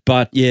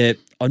 But yeah,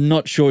 I'm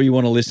not sure you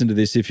want to listen to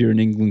this if you're an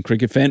England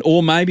cricket fan,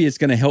 or maybe it's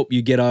going to help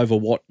you get over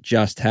what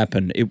just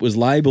happened. It was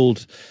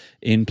labelled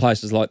in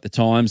places like the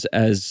Times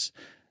as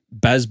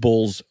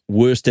Bazball's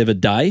worst ever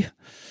day.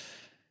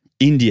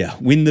 India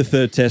win the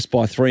third test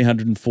by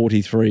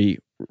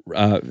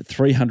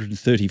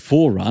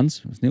 334 runs,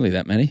 it was nearly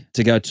that many,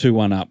 to go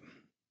 2-1 up.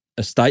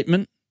 A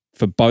statement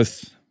for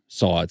both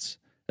sides.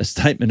 A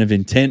statement of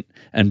intent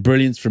and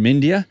brilliance from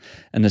India,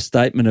 and a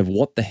statement of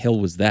what the hell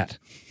was that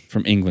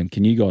from England.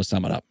 Can you guys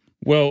sum it up?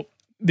 Well,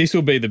 this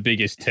will be the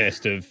biggest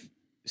test of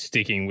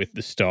sticking with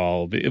the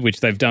style, which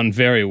they've done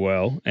very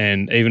well.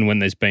 And even when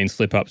there's been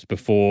slip-ups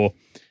before,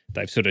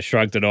 they've sort of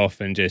shrugged it off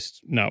and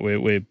just, no,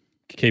 we're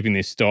keeping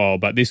this style.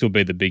 But this will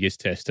be the biggest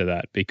test of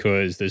that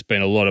because there's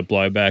been a lot of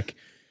blowback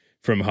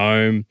from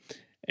home.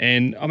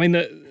 And I mean,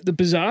 the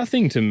bizarre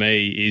thing to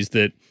me is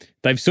that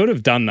they've sort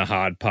of done the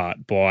hard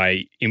part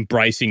by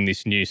embracing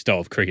this new style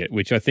of cricket,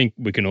 which I think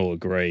we can all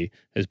agree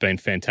has been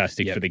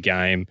fantastic for the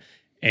game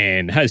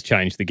and has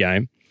changed the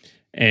game.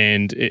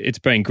 And it's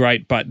been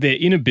great. But their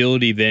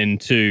inability then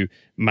to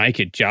make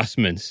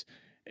adjustments,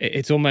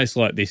 it's almost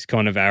like this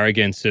kind of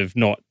arrogance of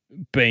not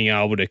being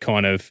able to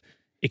kind of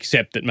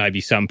accept that maybe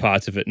some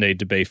parts of it need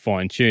to be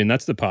fine-tuned.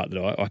 That's the part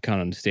that I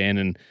can't understand.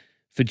 And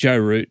for Joe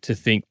Root to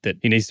think that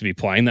he needs to be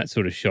playing that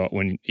sort of shot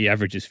when he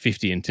averages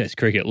 50 in Test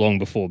cricket long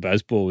before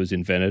Bazball was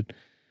invented,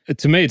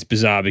 to me it's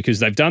bizarre because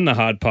they've done the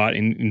hard part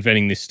in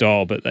inventing this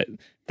style, but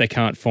they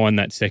can't find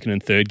that second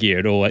and third gear.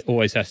 It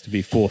always has to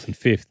be fourth and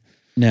fifth.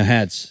 Now,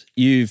 Hads,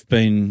 you've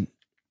been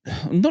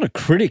not a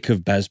critic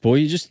of Bazball,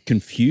 you're just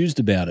confused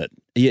about it.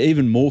 Are you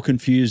even more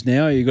confused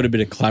now? You've got a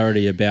bit of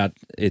clarity about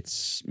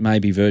it's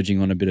maybe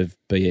verging on a bit of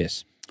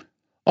BS?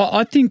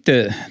 I think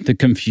the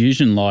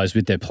confusion lies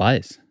with their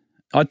players.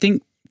 I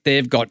think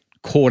they've got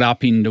caught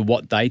up into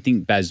what they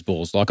think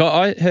Bazball's like.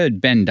 I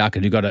heard Ben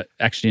Duckett, who got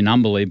actually an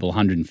unbelievable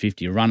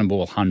 150, a runnable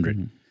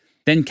 100,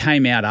 then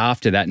came out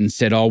after that and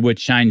said, we've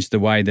changed the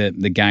way the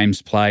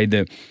game's played.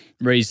 The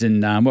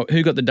reason,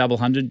 who got the double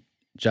 100?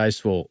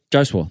 Jaiswal.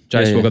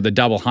 Jaiswal got the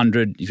double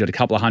 100. He's got a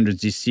couple of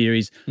hundreds this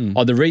series.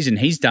 The reason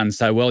he's done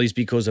so well is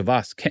because of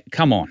us.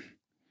 Come on.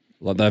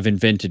 Like they've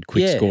invented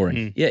quick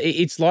scoring. Yeah,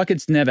 it's like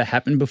it's never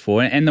happened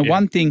before. And the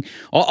one thing,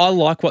 I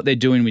like what they're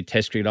doing with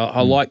Test cricket. I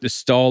like the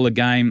style of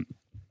game.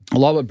 I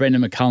like what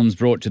Brendan McCullum's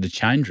brought to the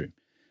change room.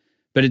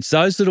 But it's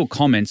those little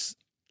comments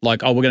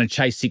like, oh, we're going to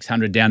chase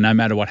 600 down no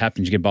matter what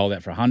happens, you get bowled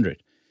out for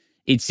 100.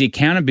 It's the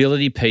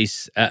accountability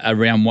piece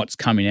around what's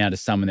coming out of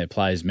some of their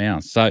players'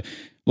 mouths. So,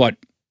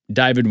 like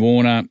David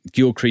Warner,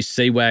 Gilchrist,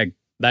 Seawag,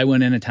 they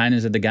weren't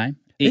entertainers of the game.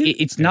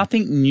 It's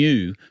nothing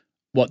new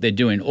what they're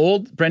doing. All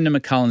Brendan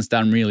McCullum's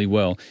done really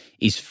well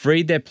is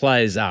freed their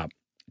players up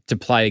to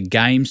play a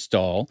game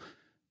style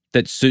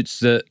that suits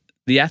the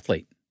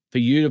athlete. For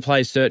you to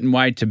play a certain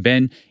way, to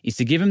Ben, is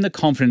to give them the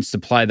confidence to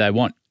play they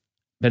want.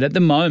 But at the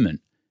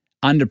moment,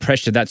 under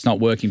pressure, that's not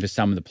working for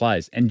some of the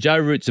players. And Joe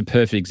Root's a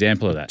perfect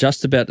example of that.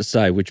 Just about to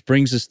say, which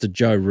brings us to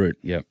Joe Root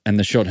and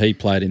the shot he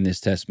played in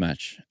this test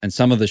match and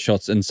some of the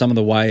shots and some of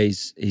the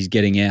ways he's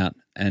getting out,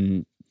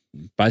 and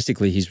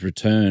basically his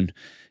return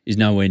is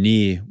nowhere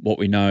near what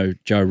we know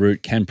Joe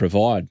Root can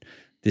provide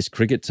this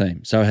cricket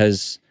team. So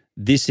has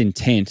this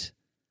intent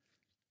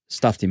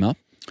stuffed him up?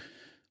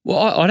 Well,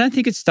 I don't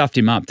think it stuffed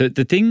him up. The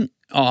thing,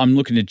 I'm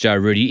looking at Joe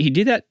Root, he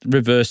did that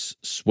reverse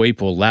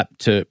sweep or lap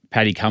to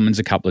Paddy Cummins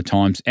a couple of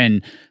times,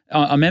 and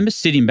I remember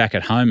sitting back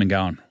at home and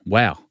going,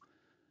 wow,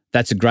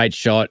 that's a great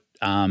shot.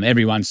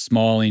 Everyone's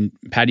smiling.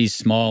 Paddy's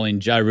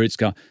smiling. Joe Root's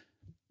going.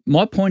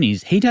 My point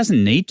is he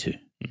doesn't need to.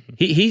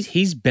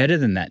 He's better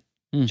than that,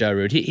 Joe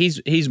Root.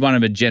 He's one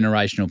of a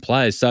generational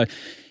players. So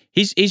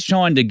he's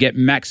trying to get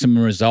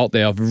maximum result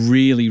there of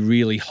really,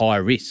 really high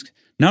risk.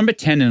 Number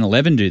 10 and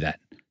 11 do that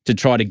to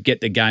try to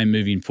get the game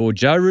moving forward.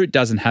 Joe Root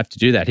doesn't have to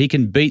do that. He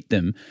can beat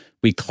them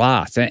with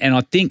class. And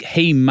I think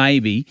he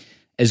maybe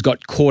has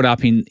got caught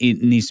up in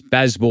this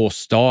Bazball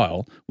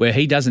style where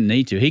he doesn't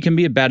need to. He can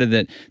be a batter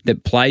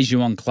that plays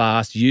you on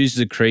class, uses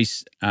the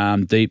crease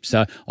deep.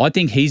 So I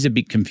think he's a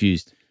bit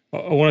confused.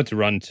 I wanted to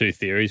run two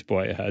theories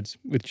by your heads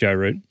with Joe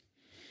Root.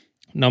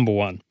 Number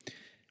one,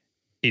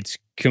 it's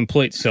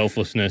complete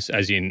selflessness,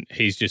 as in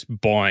he's just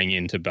buying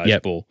into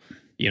baseball. Yep.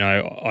 You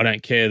know, I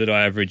don't care that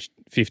I averaged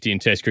 50 in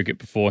Test cricket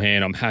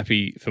beforehand. I'm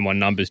happy for my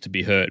numbers to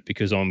be hurt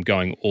because I'm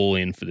going all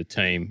in for the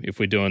team. If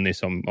we're doing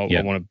this, I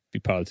want to be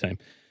part of the team.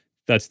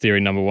 That's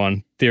theory number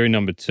one. Theory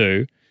number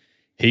two,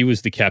 he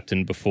was the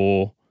captain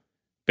before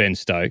Ben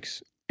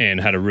Stokes and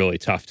had a really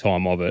tough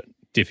time of it.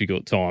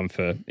 Difficult time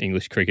for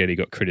English cricket. He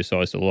got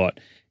criticised a lot.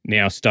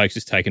 Now Stokes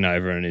has taken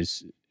over and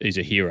is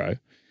a hero.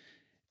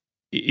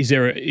 Is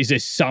there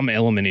some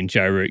element in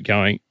Joe Root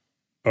going,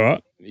 all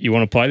right, you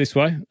want to play this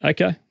way?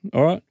 Okay,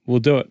 all right, we'll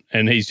do it.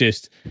 And he's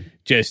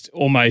just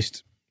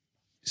almost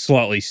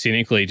slightly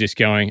cynically just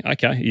going,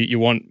 okay, you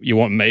want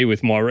me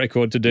with my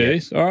record to do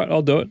this? All right,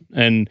 I'll do it.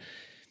 And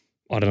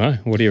I don't know.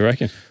 What do you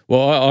reckon?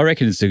 Well, I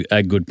reckon it's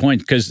a good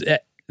point because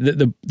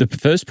the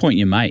first point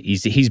you make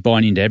is he's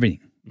buying into everything.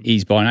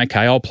 He's buying,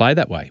 okay, I'll play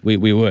that way.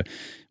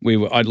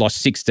 I'd lost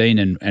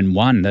 16 and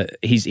won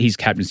his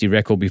captaincy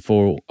record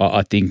before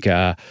I think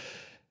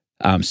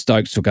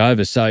Stokes took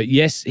over. So,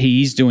 yes,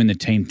 he is doing the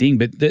team thing.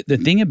 But the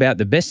thing about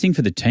the best thing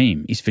for the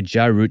team is for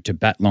Joe Root to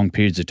bat long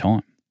periods of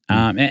time.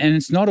 And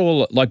it's not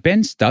all like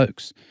Ben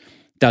Stokes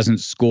doesn't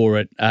score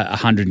at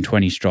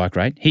 120 strike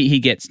rate. He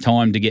gets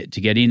time to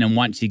get in, and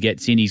once he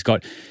gets in, he's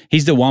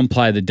the one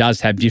player that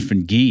does have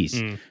different gears.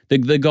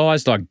 The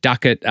guys like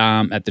Duckett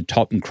at the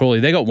top and Crawley,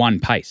 they got one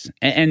pace.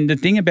 And the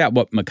thing about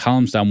what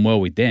McCullum's done well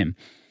with them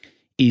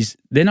is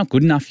they're not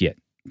good enough yet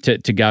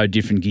to go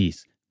different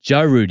gears.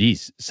 Joe Root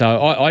is.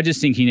 So I just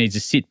think he needs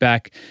to sit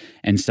back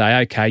and say,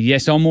 okay,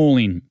 yes, I'm all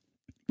in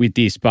with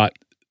this, but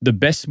the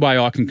best way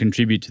I can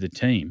contribute to the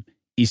team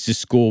is to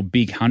score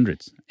big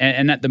hundreds.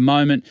 And at the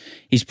moment,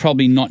 he's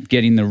probably not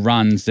getting the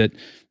runs that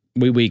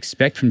we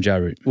expect from Joe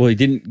Root. Well, he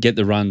didn't get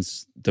the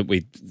runs that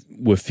we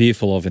were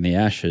fearful of in the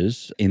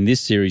Ashes. In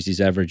this series, he's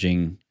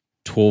averaging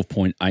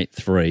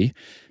 12.83.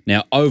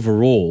 Now,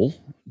 overall,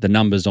 the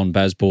numbers on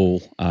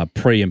Bazball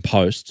pre and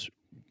post,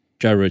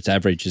 Joe Root's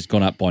average has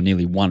gone up by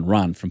nearly 1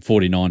 run from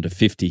 49 to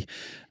 50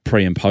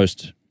 pre and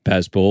post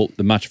Bazball.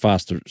 The much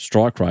faster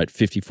strike rate,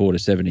 54 to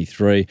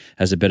 73,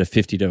 has a better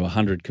 50 to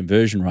 100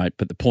 conversion rate.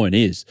 But the point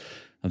is,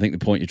 I think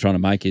the point you're trying to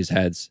make is,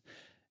 Hads,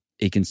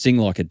 he can sing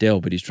like Adele,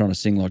 but he's trying to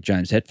sing like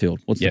James Hetfield.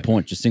 What's the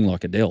point? Just sing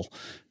like Adele.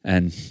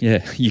 And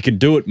yeah, you can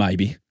do it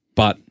maybe,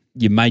 but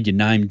you made your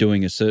name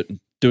doing it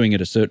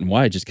a certain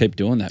way. Just keep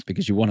doing that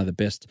because you're one of the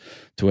best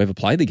to ever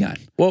play the game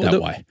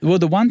that way. Well,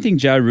 the one thing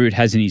Joe Root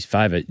has in his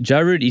favour,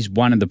 Joe Root is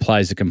one of the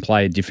players that can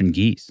play at different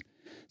gears.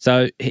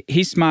 So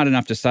he's smart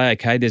enough to say,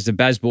 okay, there's a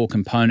Bazball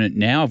component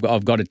now.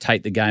 I've got to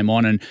take the game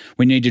on, and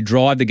we need to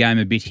drive the game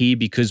a bit here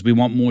because we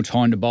want more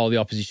time to bowl the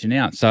opposition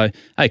out. So,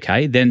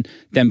 okay, then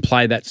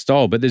play that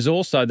style. But there's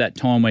also that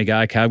time where you go,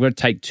 okay, I've got to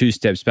take 2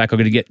 steps back. I've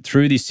got to get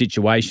through this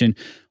situation.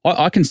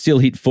 I can still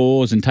hit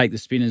 4s and take the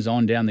spinners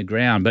on down the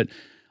ground, but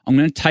I'm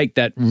going to take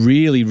that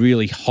really,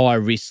 really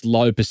high-risk,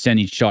 low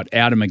percentage shot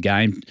out of my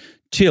game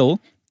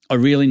till I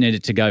really need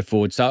it to go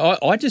forward. So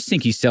I just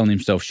think he's selling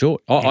himself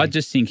short. I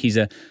just think he's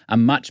a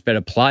much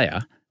better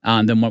player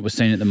than what we're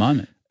seeing at the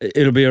moment.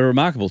 It'll be a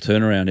remarkable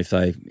turnaround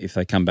if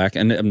they come back,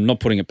 and I'm not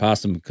putting it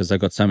past them because they've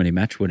got so many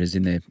match winners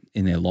in their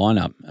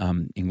lineup,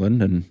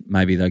 England, and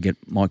maybe they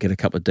might get a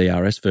couple of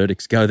DRS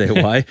verdicts go their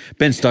way.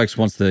 Ben Stokes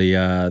wants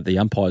the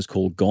umpire's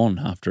call gone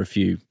after a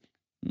few,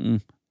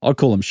 I'd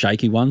call them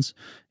shaky ones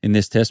in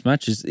this Test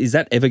match. Is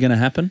that ever going to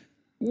happen?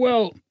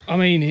 Well, I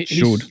mean,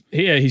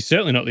 he's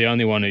certainly not the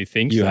only one who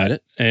thinks you that. had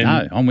it. And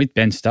no, I'm with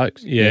Ben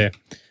Stokes. Yeah.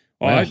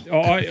 Wow.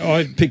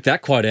 I picked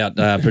that quote out,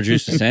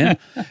 producer Sam.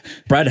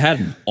 Brad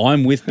Haddon,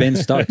 I'm with Ben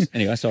Stokes.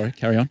 Anyway, sorry,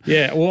 carry on.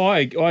 Yeah, well,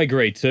 I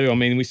agree too. I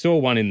mean, we saw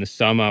one in the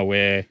summer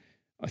where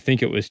I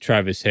think it was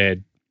Travis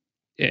Head,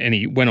 and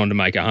he went on to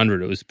make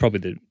 100. It was probably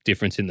the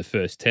difference in the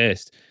first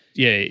Test.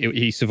 Yeah,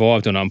 he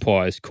survived on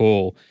umpire's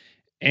call,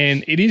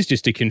 and it is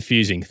just a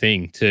confusing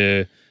thing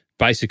to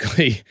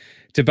basically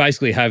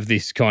have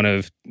this kind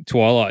of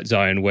twilight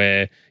zone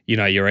where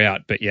you're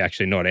out, but you're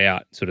actually not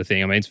out, sort of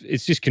thing. I mean,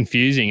 it's just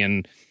confusing,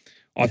 and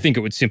I think it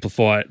would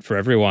simplify it for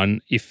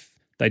everyone if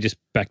they just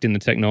backed in the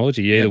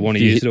technology. You either want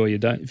to use it or you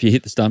don't. If you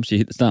hit the stumps, you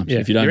hit the stumps. Yeah,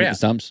 if you don't hit the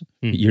stumps,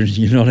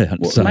 you're not out.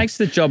 Well, It makes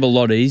the job a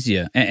lot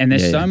easier. And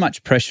there's so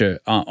much pressure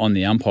on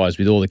the umpires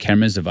with all the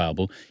cameras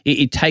available.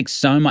 It takes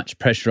so much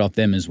pressure off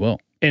them as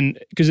well. And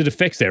because it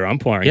affects their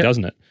umpiring,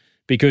 doesn't it?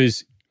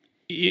 Because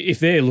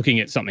if they're looking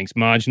at something's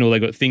marginal, they've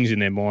got things in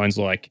their minds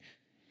like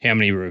how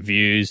many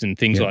reviews and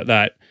things like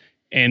that.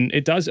 And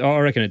it does, I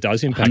reckon it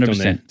does impact 100%. On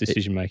their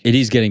decision making. It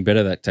is getting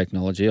better, that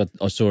technology.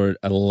 I saw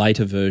a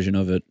later version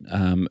of it,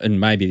 and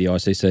maybe the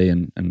ICC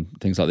and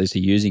things like this are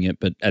using it,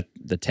 but at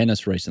the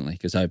tennis recently,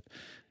 because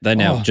they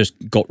now just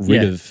got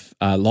rid of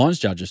lines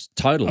judges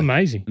totally.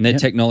 Amazing. And their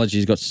technology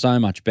has got so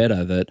much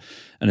better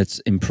and it's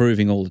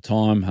improving all the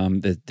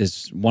time.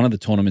 There's one of the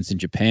tournaments in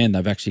Japan,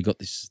 they've actually got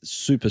this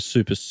super,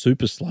 super,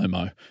 super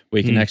slow-mo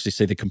where you can actually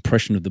see the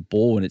compression of the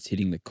ball when it's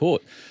hitting the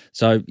court.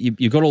 So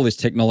you've got all this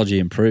technology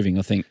improving.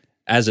 I think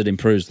as it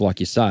improves, like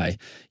you say,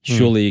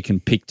 surely you can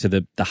pick to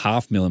the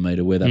half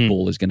millimetre where that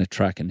ball is going to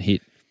track and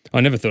hit.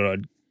 I never thought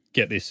I'd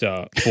get this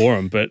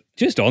forum, but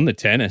just on the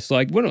tennis,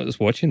 like when I was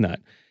watching that,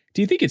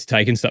 do you think it's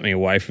taken something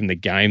away from the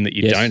game that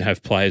you don't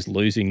have players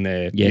losing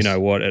their, at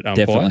umpires?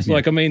 Definitely.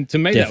 Like, I mean, to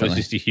me, that was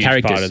just a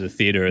huge part of the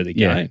theatre of the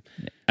game.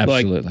 Yeah,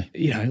 absolutely.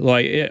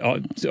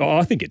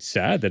 I think it's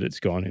sad that it's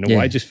gone in a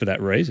way just for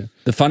that reason.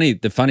 The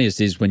funniest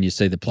is when you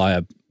see the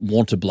player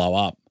want to blow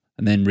up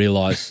and then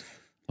realise,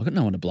 I've got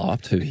no one to blow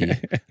up to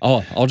here.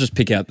 I'll just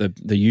pick out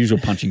the usual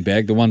punching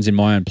bag, the ones in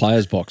my own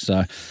player's box.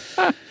 So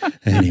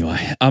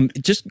anyway,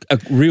 just a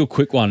real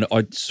quick one.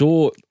 I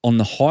saw on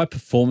the High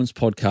Performance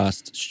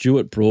podcast,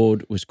 Stuart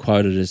Broad was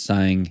quoted as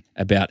saying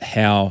about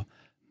how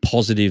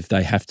positive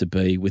they have to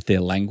be with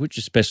their language,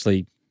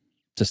 especially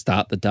to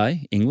start the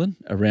day, England,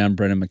 around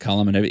Brendan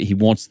McCullum and everything. He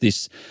wants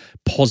this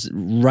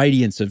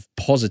radiance of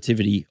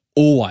positivity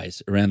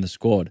always around the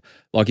squad.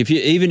 Like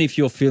even if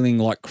you're feeling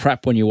like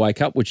crap when you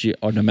wake up, which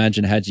I'd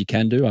imagine Hadji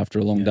can do after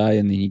a long day,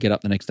 and then you get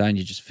up the next day and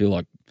you just feel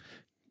like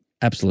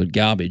absolute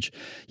garbage,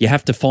 you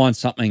have to find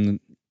something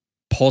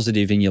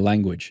positive in your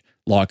language.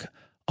 Like,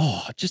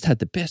 I just had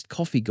the best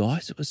coffee,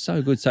 guys. It was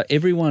so good. So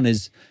everyone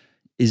is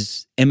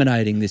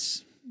emanating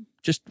this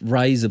just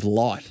rays of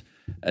light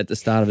at the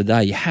start of the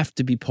day. You have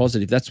to be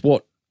positive. That's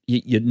what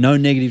you no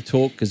negative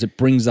talk, because it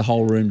brings the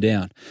whole room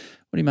down.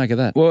 What do you make of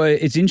that? Well,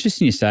 it's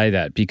interesting you say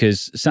that,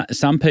 because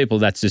some people,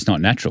 that's just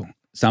not natural.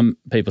 Some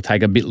people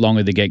take a bit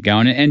longer to get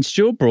going. And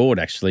Stuart Broad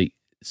actually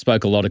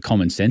spoke a lot of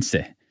common sense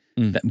there.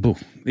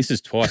 This is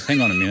twice.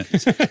 Hang on a minute.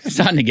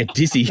 Starting to get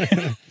dizzy.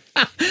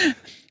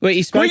 Well,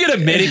 he spoke. Can we get a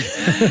medic?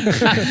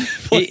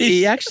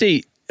 he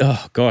actually,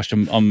 oh gosh,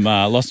 I'm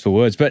lost for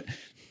words. But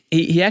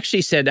he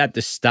actually said at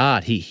the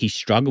start he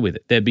struggled with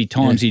it. There'd be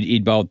times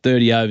he'd bowl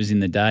 30 overs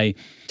in the day.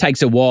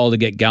 Takes a while to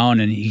get going,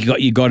 and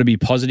you got to be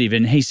positive.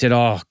 And he said,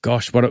 "Oh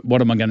gosh,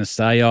 what am I going to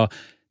say? Oh,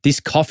 this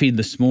coffee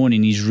this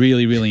morning is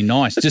really, really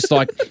nice." Just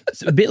like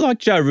it's a bit like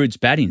Joe Root's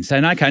batting,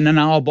 saying, "Okay, no,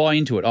 I'll buy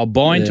into it. I'll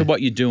buy into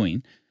what you're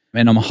doing,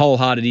 and I'm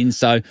wholehearted in."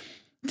 So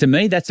to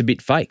me, that's a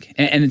bit fake,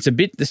 and it's a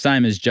bit the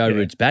same as Joe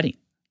Root's batting.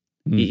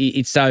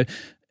 It's so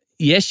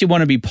yes, you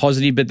want to be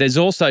positive, but there's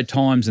also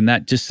times in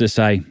that just to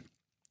say,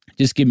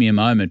 just give me a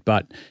moment.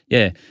 But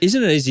yeah.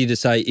 Isn't it easy to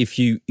say if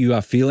you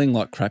are feeling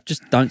like crap,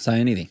 just don't say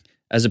anything,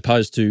 as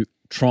opposed to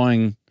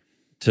trying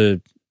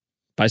to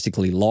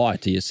basically lie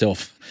to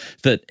yourself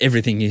that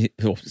everything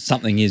or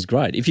something is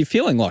great. If you're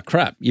feeling like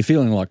crap,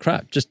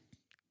 just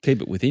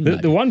keep it within.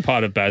 The one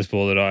part of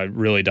Bazball that I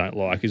really don't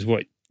like is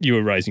what you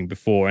were raising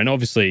before. And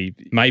obviously,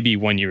 maybe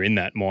when you're in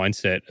that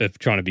mindset of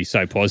trying to be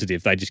so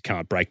positive, they just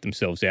can't break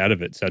themselves out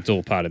of it. So it's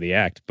all part of the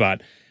act.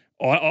 But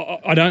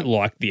I don't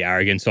like the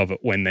arrogance of it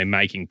when they're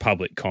making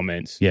public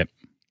comments. Yep.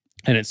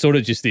 And it's sort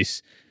of just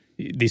this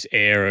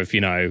air of,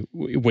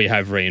 we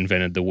have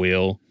reinvented the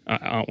wheel.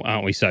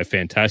 Aren't we so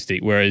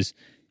fantastic? Whereas,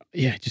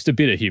 just a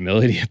bit of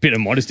humility, a bit of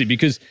modesty,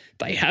 because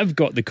they have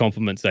got the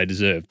compliments they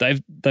deserve.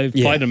 They've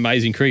played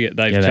amazing cricket.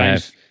 They've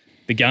changed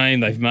the game.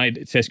 They've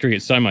made Test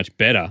cricket so much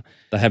better.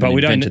 They haven't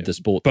invented the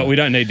sport, but we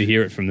don't need to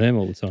hear it from them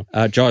all the time.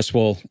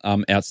 Jaiswal,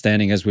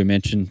 outstanding, as we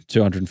mentioned,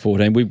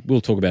 214.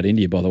 We'll talk about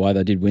India, by the way.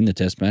 They did win the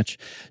Test match.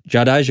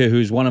 Jadeja,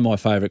 who's one of my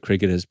favourite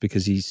cricketers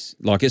because he's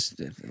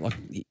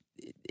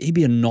he'd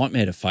be a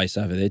nightmare to face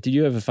over there. Did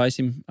you ever face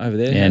him over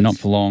there? Yeah, not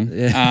for long.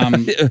 Yeah.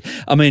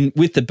 I mean,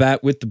 with the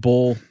bat, with the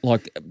ball,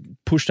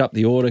 pushed up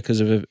the order because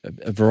of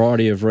a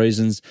variety of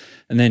reasons,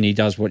 and then he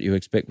does what you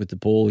expect with the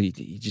ball. He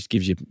just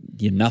gives you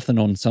nothing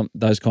on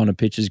those kind of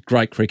pitches.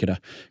 Great cricketer.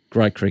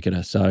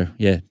 So,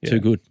 too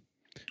good.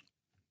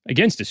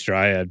 Against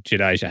Australia,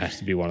 Jadeja has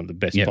to be one of the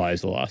best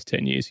players of the last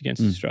 10 years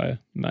against Australia.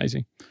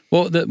 Amazing.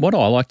 Well, what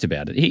I liked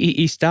about it,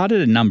 he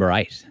started at number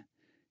 8.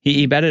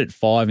 He batted at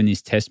 5 in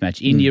this Test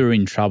match. India were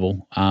in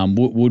trouble.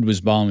 Wood was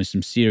bowling with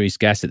some serious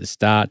gas at the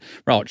start.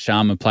 Rohit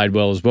Sharma played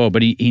well as well,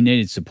 but he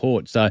needed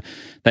support. So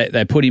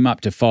they put him up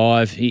to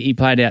 5. He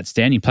played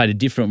outstanding. He played a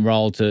different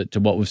role to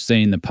what we've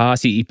seen in the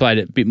past. He played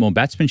a bit more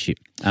batsmanship.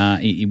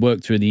 He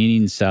worked through the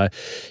innings. So,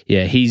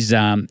 yeah, he's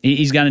going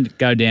to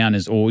go down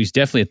he's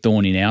definitely a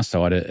thorn in our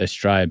side of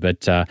Australia,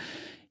 but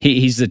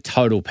he's the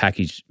total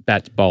package,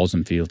 bats, bowls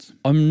and fields.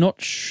 I'm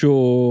not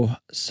sure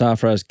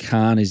Sarfaraz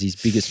Khan is his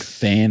biggest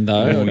fan,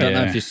 though. I don't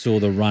know if you saw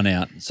the run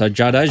out. So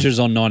Jadeja's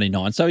on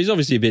 99, so he's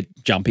obviously a bit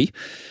jumpy,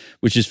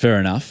 which is fair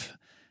enough.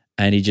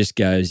 And he just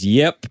goes,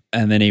 yep.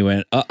 And then he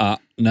went,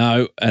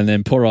 no. And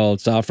then poor old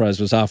Sarfaraz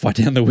was halfway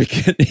down the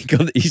wicket. He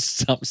got his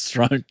stumps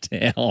thrown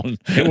down.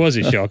 It was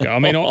a shocker. I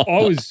mean,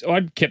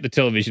 I'd kept the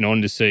television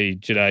on to see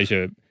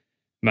Jadeja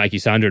make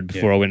his 100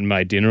 before I went and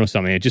made dinner or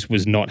something. It just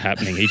was not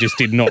happening. He just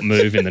did not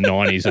move in the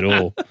 90s at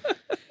all.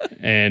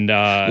 And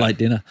late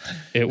dinner.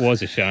 It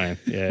was a shame.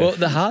 Yeah. Well,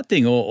 the hard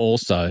thing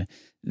also,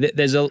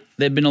 there's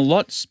been a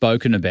lot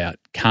spoken about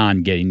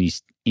Khan getting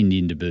his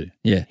Indian debut.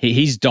 Yeah.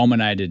 He's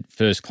dominated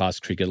first-class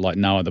cricket like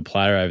no other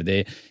player over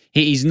there.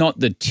 He's not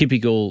the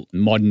typical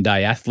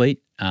modern-day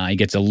athlete. He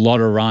gets a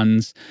lot of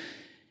runs.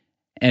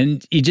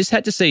 And you just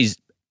had to see his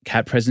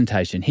cap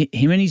presentation.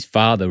 Him and his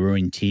father were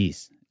in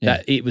tears.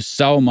 That it was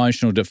so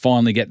emotional to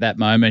finally get that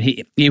moment.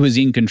 He was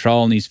in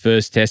control in his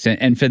first Test,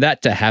 and for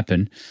that to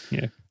happen,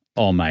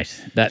 oh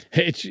mate, that's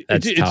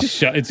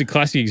tough. It's a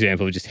classic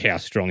example of just how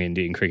strong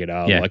Indian cricket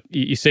are. Yeah. Like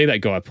you see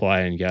that guy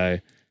play and go,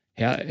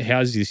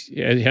 how's this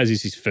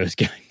his first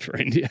game for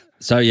India?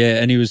 So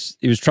and he was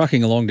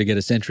trucking along to get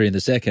a century in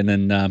the second,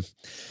 and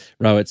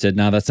Rohit said,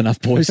 "No, that's enough,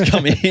 boys.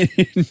 Come in."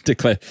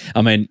 Declare.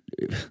 I mean,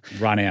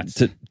 run out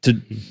to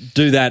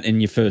do that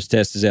in your first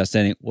Test is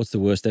outstanding. What's the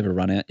worst ever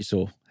run out you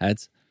saw,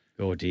 Hads?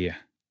 Oh, dear.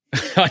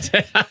 I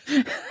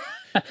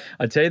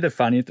tell you the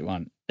funniest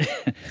one.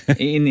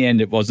 In the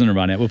end, it wasn't a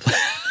run out.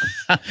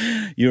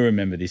 You'll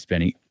remember this,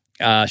 Benny.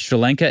 Sri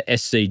Lanka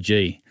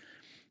SCG.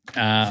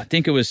 I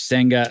think it was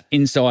Senga,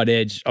 inside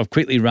edge. I've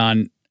quickly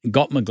run,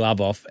 got my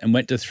glove off and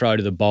went to throw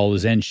to the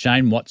bowler's end.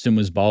 Shane Watson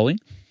was bowling.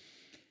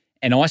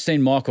 And I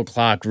seen Michael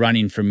Clarke run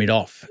in from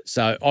mid-off.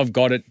 So I've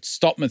got it,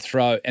 stopped my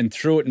throw and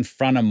threw it in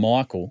front of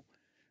Michael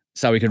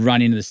so he could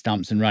run into the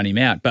stumps and run him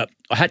out. But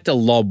I had to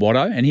lob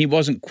Watto, and he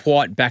wasn't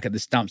quite back at the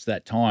stumps at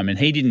that time, and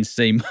he didn't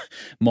see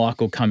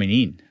Michael coming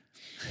in.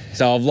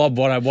 So I've lobbed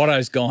Watto.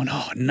 Watto's gone,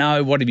 oh,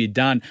 no, what have you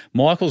done?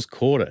 Michael's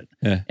caught it.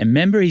 Yeah. And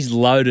remember, he's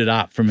loaded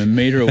up from a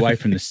metre away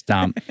from the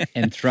stump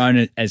and thrown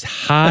it as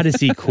hard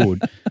as he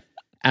could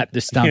at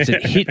the stumps.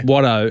 It hit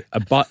Watto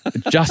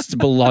just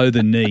below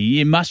the knee.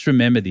 You must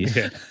remember this.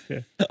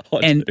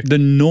 And the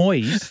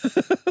noise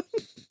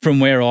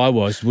from where I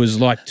was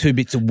like two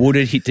bits of wood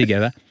had hit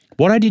together.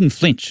 Watto didn't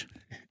flinch.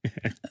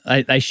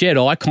 They shared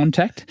eye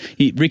contact.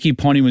 Ricky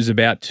Ponting was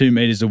about 2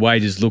 metres away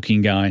just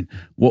looking, going,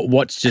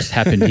 what's just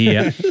happened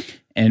here?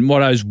 And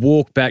Watto's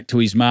walked back to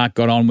his mark,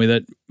 got on with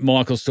it.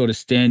 Michael's sort of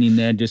standing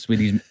there just with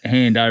his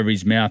hand over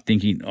his mouth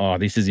thinking, oh,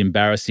 this is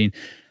embarrassing.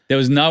 There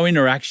was no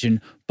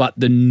interaction, but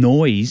the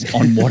noise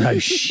on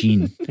Watto's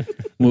shin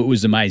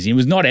was amazing. It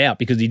was not out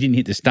because he didn't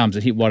hit the stumps.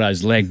 It hit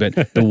Watto's leg,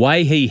 but the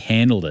way he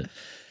handled it.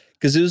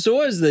 Because there was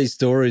always these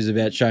stories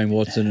about Shane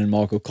Watson and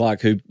Michael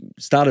Clarke who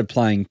started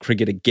playing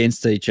cricket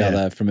against each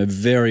other from a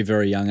very,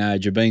 very young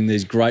age of being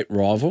these great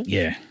rivals.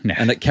 Yeah.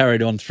 And it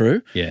carried on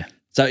through. Yeah.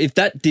 So if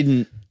that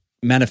didn't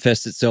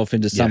manifest itself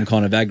into some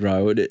kind of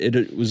aggro,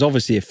 it was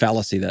obviously a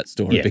fallacy, that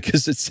story,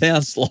 because it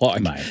sounds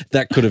like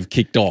that could have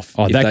kicked off.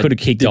 Oh, that could have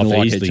kicked off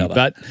easily.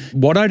 But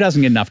Watto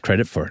doesn't get enough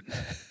credit for it.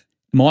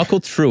 Michael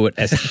threw it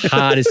as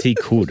hard as he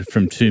could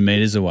from 2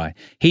 metres away.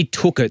 He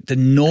took it. The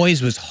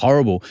noise was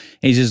horrible.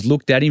 He just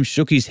looked at him,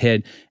 shook his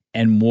head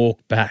and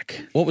walked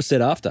back. What was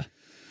said after?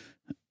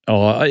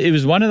 Oh, it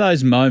was one of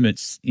those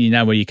moments,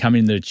 where you come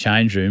into the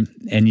change room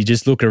and you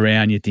just look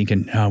around, you're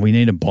thinking, oh, we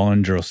need a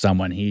Bollinger or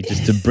someone here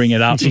just to bring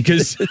it up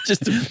because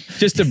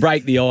just to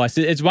break the ice.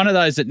 It's one of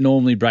those that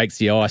normally breaks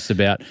the ice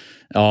about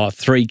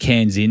 3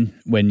 cans in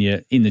when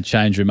you're in the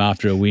change room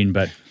after a win,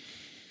 but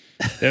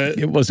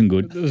it wasn't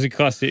good. It was a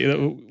classic.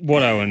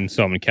 Watto and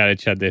Simon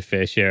Kadich had their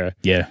fair share.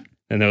 Yeah.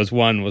 And there was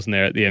one, wasn't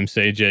there, at the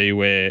MCG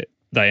where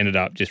they ended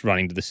up just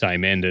running to the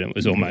same end, and it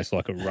was almost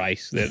like a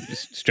race. They're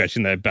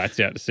stretching their bats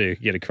out to see who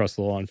could get across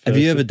the line first. Have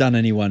you ever done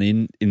anyone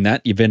in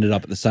that? You've ended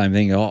up at the same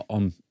thing. Oh,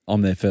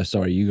 I'm there first.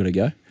 Sorry, you got to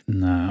go.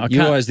 No, I can't.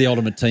 You're always the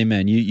ultimate team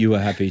man. You were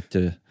happy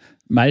to.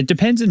 Mate, it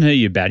depends on who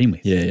you're batting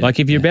with. Yeah, like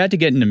if you're about to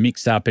get in a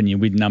mix-up and you're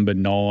with number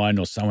 9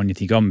 or someone, you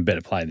think, I'm a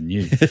better player than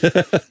you.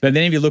 But then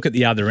if you look at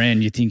the other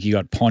end, you think you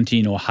got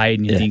Ponting or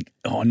Hayden, you think,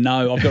 oh,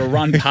 no, I've got to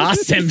run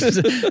past them.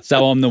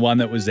 So I'm the one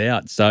that was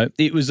out. So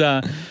it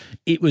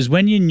was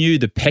when you knew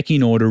the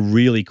pecking order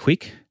really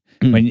quick,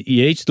 when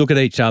you each look at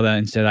each other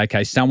and said,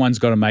 okay, someone's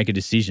got to make a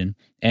decision.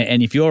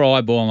 And if you're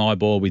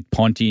eyeball with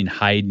Ponting,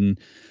 Hayden,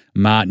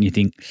 Martin, you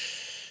think,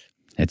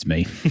 that's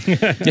me.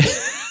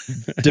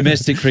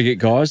 Domestic cricket,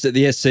 guys, at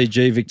the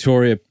SCG,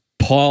 Victoria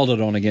piled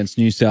it on against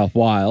New South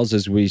Wales.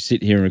 As we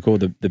sit here and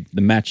record,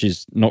 the match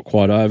is not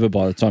quite over.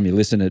 By the time you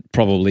listen, it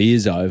probably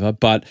is over.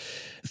 But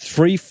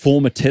 3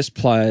 former Test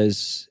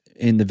players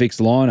in the Vicks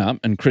lineup,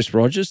 and Chris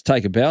Rogers,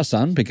 take a bow,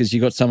 son, because you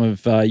got some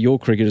of your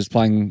cricketers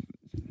playing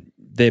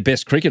their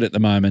best cricket at the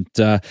moment.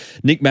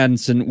 Nick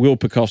Maddinson, Will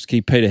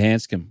Pucovski, Peter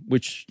Handscomb.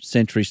 Which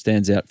century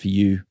stands out for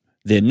you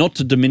there? Not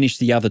to diminish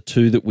the other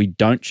 2 that we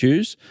don't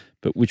choose,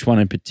 but which one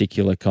in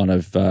particular kind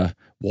of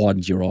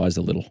widens your eyes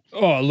a little?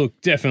 Oh,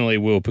 look, definitely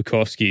Will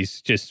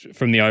Pucovski's just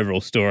from the overall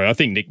story. I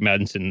think Nick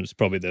Maddinson was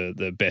probably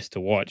the best to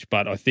watch,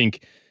 but I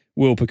think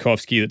Will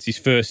Pucovski, that's his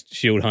first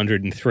Shield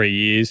 100 in 3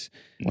 years.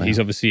 Wow. He's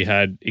obviously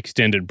had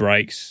extended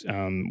breaks,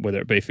 whether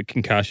it be for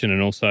concussion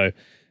and also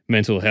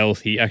mental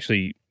health. He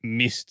actually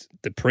missed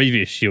the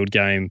previous Shield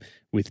game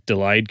with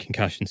delayed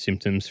concussion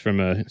symptoms from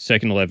a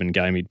second 11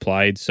 game he'd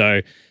played.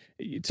 So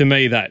to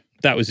me, that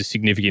was a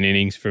significant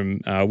innings from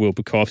Will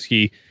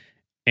Pucovski.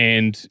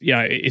 And,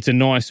 it's a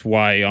nice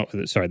way.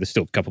 Sorry, there's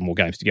still a couple more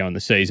games to go in the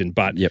season,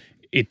 but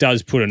it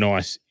does put a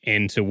nice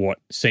end to what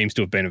seems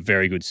to have been a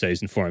very good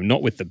season for him.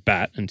 Not with the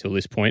bat until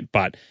this point,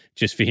 but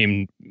just for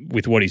him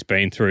with what he's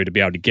been through to be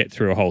able to get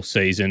through a whole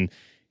season.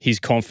 His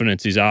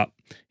confidence is up.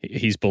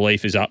 His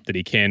belief is up that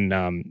he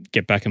can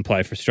get back and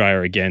play for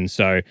Australia again.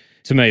 So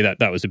to me,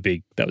 that was a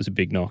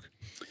big knock.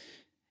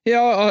 Yeah,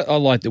 I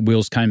like that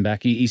Will's came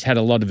back. He's had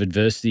a lot of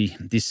adversity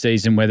this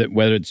season, whether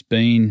it's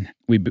been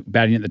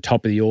batting at the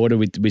top of the order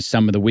with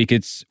some of the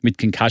wickets, with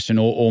concussion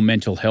or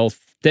mental health.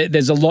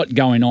 There's a lot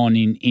going on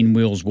in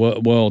Will's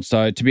world.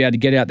 So to be able to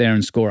get out there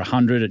and score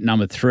 100 at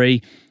number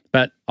 3,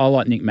 but I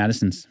like Nick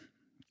Maddison's.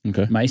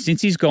 Okay, mate,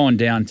 since he's gone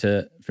down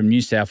from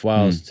New South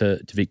Wales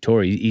to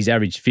Victoria, he's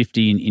averaged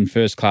 50 in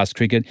first-class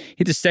cricket.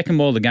 Hit the second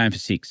ball of the game for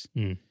 6.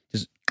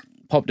 Just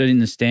popped it in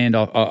the stand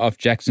off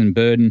Jackson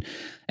Burden.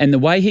 And the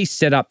way he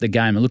set up the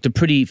game, it looked a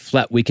pretty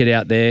flat wicket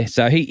out there.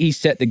 So he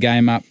set the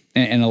game up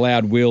and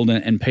allowed Will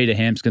and Peter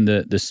Handscomb,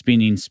 the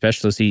spinning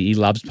specialist, he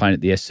loves playing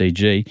at the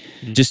SCG,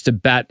 just to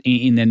bat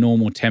in their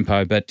normal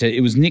tempo. But it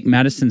was Nick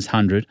Maddison's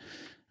 100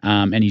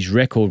 and his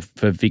record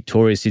for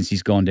Victoria since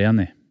he's gone down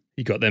there.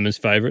 You got them as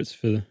favourites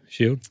for the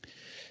Shield?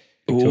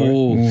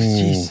 Oh,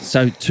 jeez.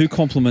 So 2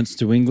 compliments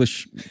to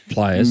English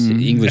players,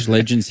 English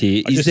legends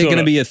here. Is there going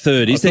to be a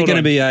third? Is there going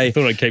to be a I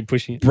thought I'd keep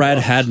pushing it. Brad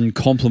Haddon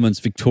compliments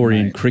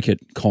Victorian cricket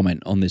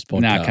comment on this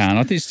podcast? No, I can't.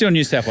 I think it's still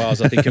New South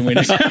Wales, I think, can win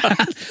it.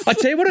 I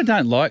tell you what I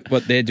don't like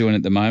what they're doing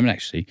at the moment,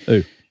 actually.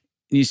 Who?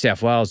 New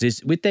South Wales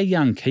is with their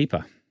young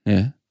keeper.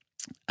 Yeah.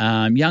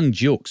 Young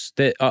Jukes.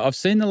 I've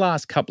seen the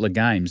last couple of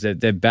games,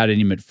 they've batted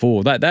him at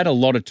 4. They had a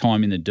lot of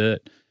time in the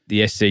dirt.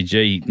 The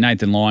SCG,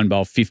 Nathan Lyon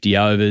bowled 50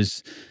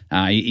 overs.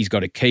 He's got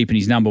to keep, and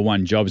his number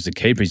 1 job as a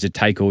keeper is to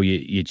take all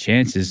your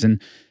chances.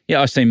 And,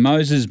 I've seen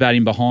Moses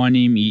batting behind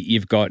him.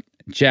 You've got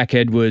Jack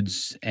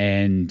Edwards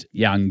and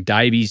young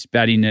Davies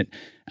batting at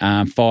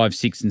 5,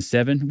 6 and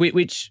 7,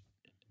 which,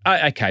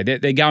 okay,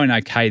 they're going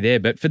okay there.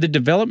 But for the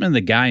development of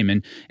the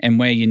game and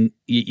where you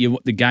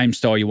the game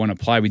style you want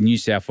to play with New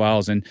South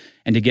Wales and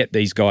to get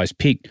these guys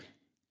picked,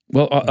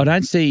 well, I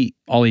don't see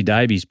Ollie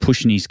Davies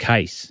pushing his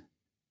case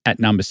at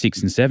number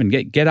 6 and 7.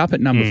 Get up at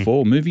number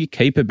 4. Move your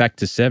keeper back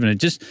to 7. It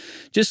just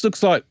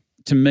looks like,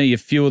 to me, a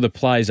few of the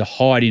players are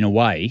hiding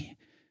away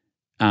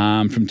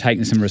from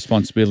taking some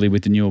responsibility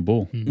with the newer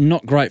ball.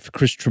 Not great for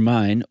Chris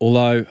Tremaine,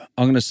 although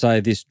I'm going to say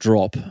this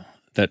drop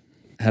that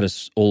had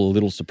us all a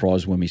little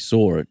surprised when we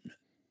saw it.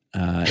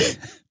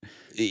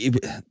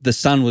 The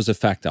sun was a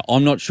factor.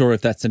 I'm not sure if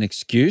that's an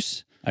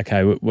excuse.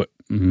 Okay.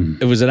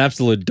 It was an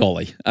absolute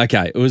dolly.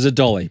 Okay, it was a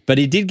dolly. But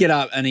he did get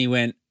up and he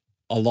went,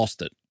 I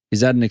lost it. Is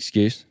that an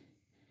excuse?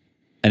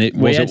 And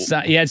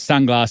he had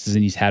sunglasses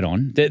and his hat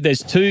on.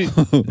 There's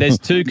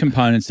two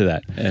components to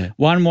that. Yeah.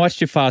 One,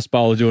 watch your fast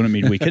bowler doing it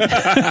mid-wicket.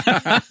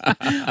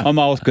 I'm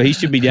old school. He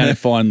should be down at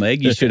fine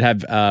leg. You should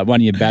have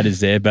one of your batters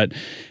there. But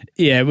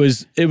yeah, it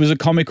was a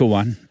comical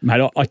one,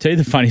 mate. I tell you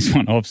the funniest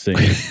one I've seen.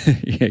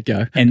 Yeah,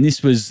 go. And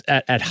this was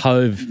at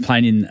Hove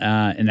playing in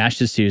an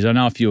Ashes series. I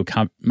know if you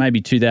were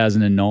maybe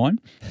 2009.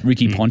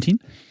 Ricky Ponting.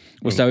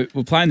 Well, so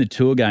we're playing the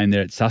tour game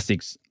there at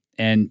Sussex,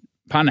 and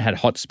punter had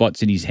hot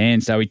spots in his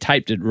hand, so he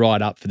taped it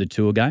right up for the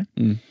tour game.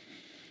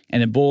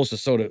 And the balls are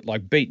sort of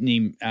like beating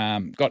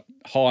him, got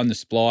high on the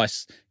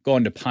splice,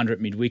 gone to punter at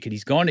mid-wicket.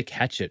 He's gone to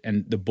catch it,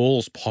 and the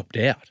ball's popped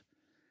out.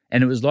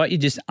 and it was like you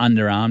just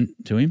underarmed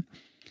to him.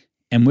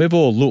 And we've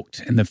all looked,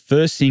 and the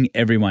first thing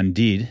everyone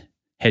did,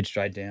 head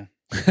straight down.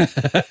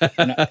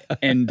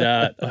 and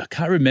I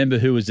can't remember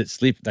who was at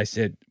slip. They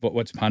said,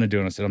 what's punter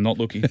doing? I said, I'm not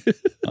looking.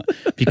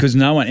 Because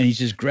no one, and he's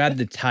just grabbed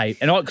the tape.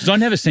 And because I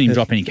never seen him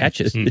drop any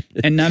catches.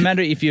 And no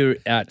matter if you're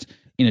out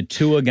in a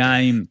tour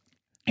game,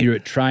 you're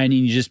at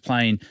training, you're just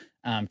playing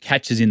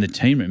catches in the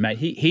team room, mate,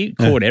 he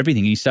caught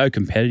everything. He's so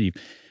competitive.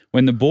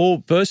 When the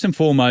ball, first and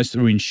foremost,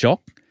 we were in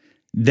shock.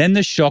 Then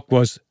the shock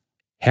was,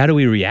 how do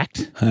we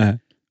react?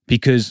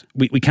 Because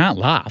we can't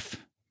laugh.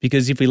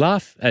 Because if we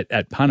laugh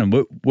at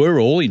punter, we're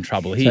all in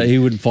trouble here. So he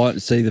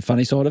wouldn't see the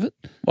funny side of it?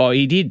 Well,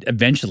 he did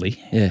eventually.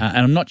 Yeah. And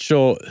I'm not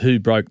sure who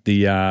broke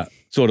the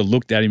sort of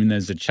looked at him and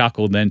there's a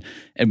chuckle. Then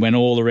it went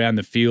all around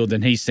the field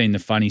and he's seen the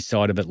funny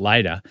side of it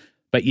later.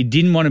 But you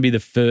didn't want to be the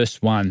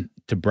first one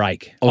to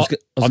break.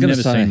 I've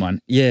never seen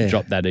one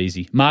drop that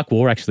easy. Mark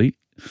Waugh, actually.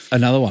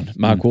 Another one.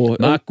 Mark Waugh.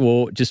 Mark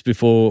Waugh, just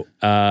before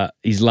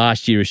his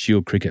last year of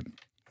Shield cricket.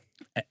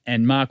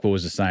 And Mark Waugh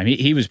was the same.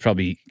 He was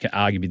probably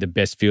arguably the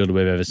best fielder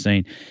we've ever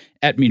seen.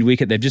 At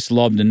mid-wicket, they've just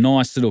lobbed a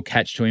nice little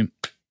catch to him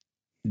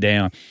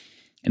down.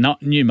 And I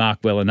knew Mark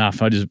well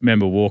enough. I just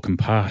remember walking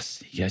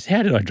past. He goes,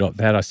 how did I drop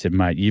that? I said,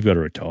 mate, you've got to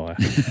retire.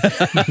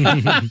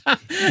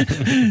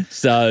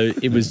 So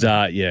it was,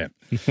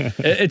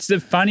 It's the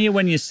funnier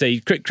when you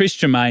see, Chris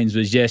Tremaines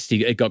was,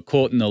 it got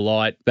caught in the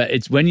light, but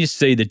it's when you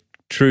see the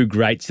true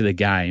greats of the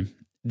game,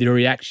 the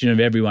reaction of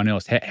everyone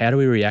else. How do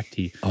we react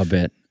here? I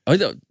bet.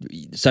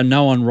 So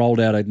no one rolled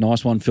out a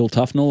nice one, Phil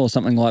Tufnell or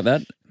something like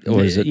that?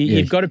 Or is it?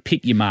 You've got to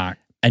pick your mark.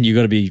 And you've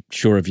got to be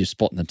sure of your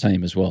spot in the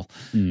team as well.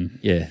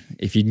 Yeah.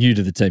 If you're new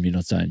to the team, you're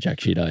not saying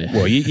jack shit, are you?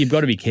 Well, you've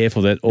got to be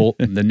careful that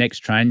the next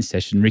training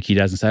session, Ricky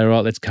doesn't say, all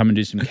right, let's come and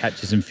do some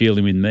catches and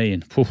fielding with me.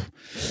 And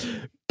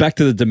back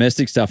to the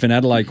domestic stuff. In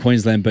Adelaide,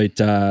 Queensland beat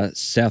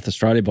South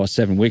Australia by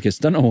 7 wickets.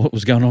 Don't know what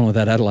was going on with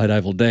that Adelaide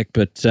Oval deck,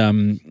 but,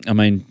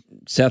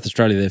 South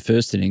Australia, their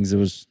first innings, there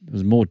was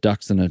more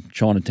ducks than a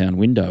Chinatown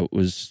window. It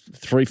was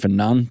 3 for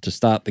none to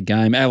start the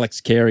game. Alex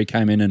Carey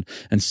came in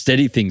and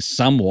steadied things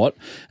somewhat,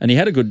 and he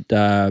had a good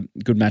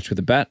match with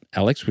the bat,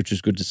 Alex, which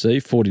was good to see,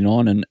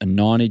 49 and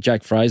 90.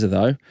 Jake Fraser,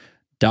 though,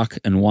 duck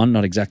and one,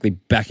 not exactly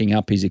backing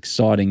up his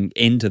exciting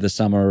end to the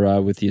summer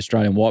with the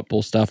Australian white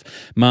ball stuff.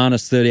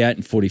 Marnus, 38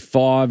 and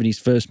 45 in his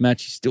first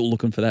match. He's still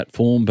looking for that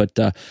form, but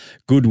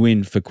good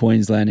win for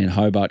Queensland in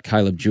Hobart.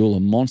 Caleb Jewell,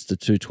 a monster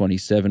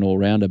 227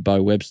 all-rounder.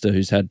 Bo Webster,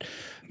 who's had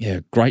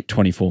great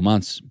 24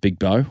 months, big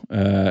Bo,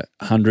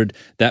 100.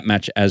 That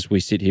match, as we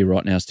sit here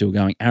right now, still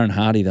going. Aaron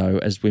Hardy, though,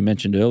 as we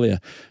mentioned earlier,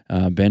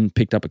 Ben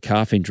picked up a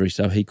calf injury,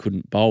 so he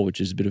couldn't bowl, which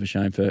is a bit of a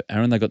shame for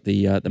Aaron. They got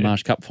the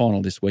Marsh Cup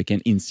final this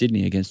weekend in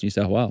Sydney against New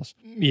South Wales.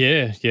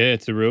 Yeah,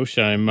 it's a real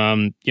shame.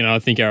 I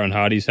think Aaron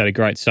Hardy's had a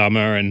great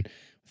summer, and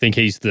I think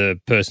he's the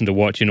person to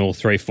watch in all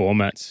three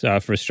formats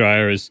for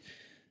Australia as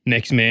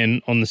next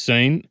man on the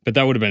scene. But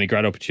that would have been a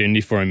great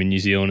opportunity for him in New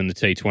Zealand in the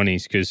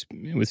T20s because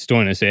with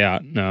Stoinis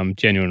out,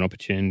 genuine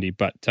opportunity.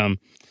 But,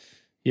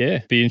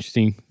 be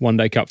interesting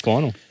one-day cup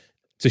final.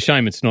 It's a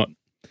shame it's not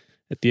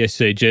at the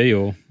SCG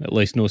or at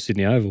least North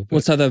Sydney Oval.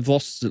 Well, so they've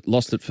lost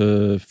it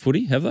for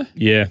footy, have they?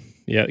 Yeah,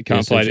 they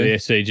can't play at the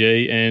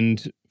SCG.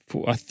 And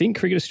I think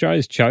Cricket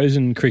Australia's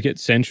chosen Cricket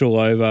Central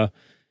over,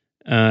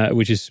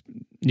 which is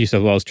New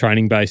South Wales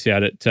training base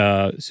out at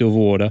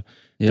Silverwater.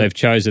 Yep. They've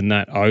chosen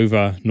that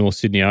over North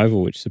Sydney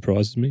Oval, which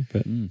surprises me.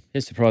 But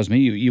it surprised me.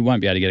 You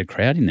won't be able to get a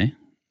crowd in there.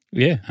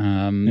 Yeah.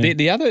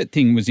 The other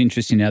thing was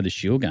interesting now, the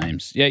Shield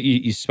games. Yeah,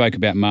 you spoke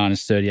about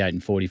Marnus 38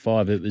 and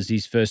 45. It was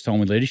his first time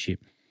with leadership.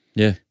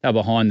 Yeah. They were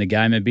behind the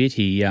game a bit.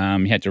 He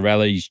had to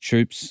rally his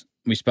troops.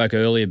 We spoke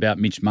earlier about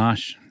Mitch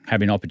Marsh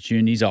having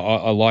opportunities.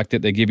 I like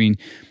that they're giving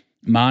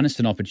Marnus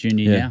an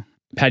opportunity now.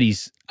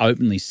 Paddy's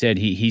openly said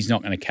he's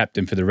not going to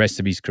captain for the rest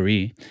of his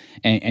career.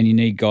 And you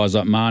need guys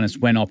like Marnus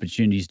when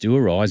opportunities do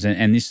arise.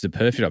 And this is the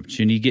perfect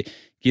opportunity.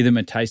 Give them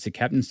a taste of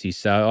captaincy.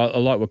 So I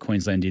like what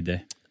Queensland did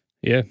there.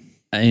 Yeah.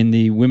 In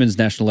the Women's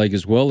National League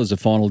as well, there's a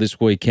final this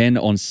weekend.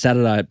 On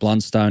Saturday at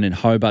Blundstone in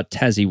Hobart,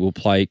 Tassie will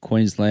play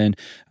Queensland.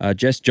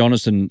 Jess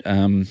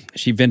Jonathan,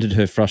 she vented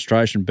her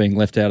frustration being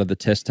left out of the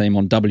test team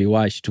on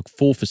WA. She took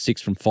 4 for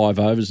 6 from 5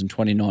 overs and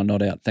 29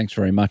 not out. Thanks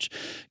very much.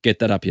 Get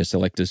that up your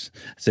selectors,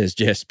 says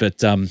Jess. But,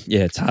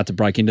 it's hard to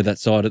break into that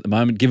side at the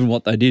moment, given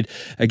what they did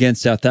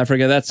against South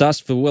Africa. That's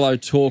us for Willow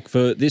Talk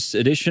for this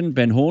edition.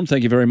 Ben Horn,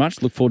 thank you very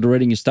much. Look forward to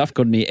reading your stuff.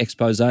 Got any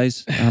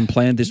exposés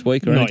planned this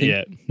week or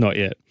anything? Not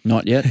yet.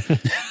 Not yet.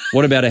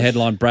 What about a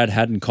headline, Brad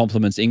Haddon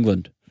compliments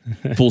England?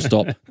 Full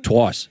stop.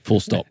 Twice. Full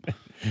stop.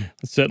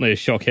 It's certainly a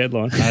shock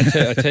headline.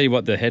 I tell you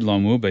what the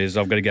headline will be is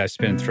I've got to go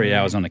spend 3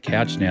 hours on the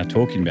couch now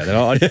talking about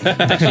that.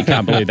 I actually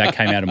can't believe that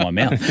came out of my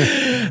mouth.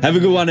 Have a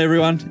good one,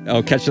 everyone.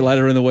 I'll catch you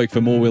later in the week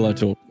for more Willow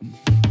Talk.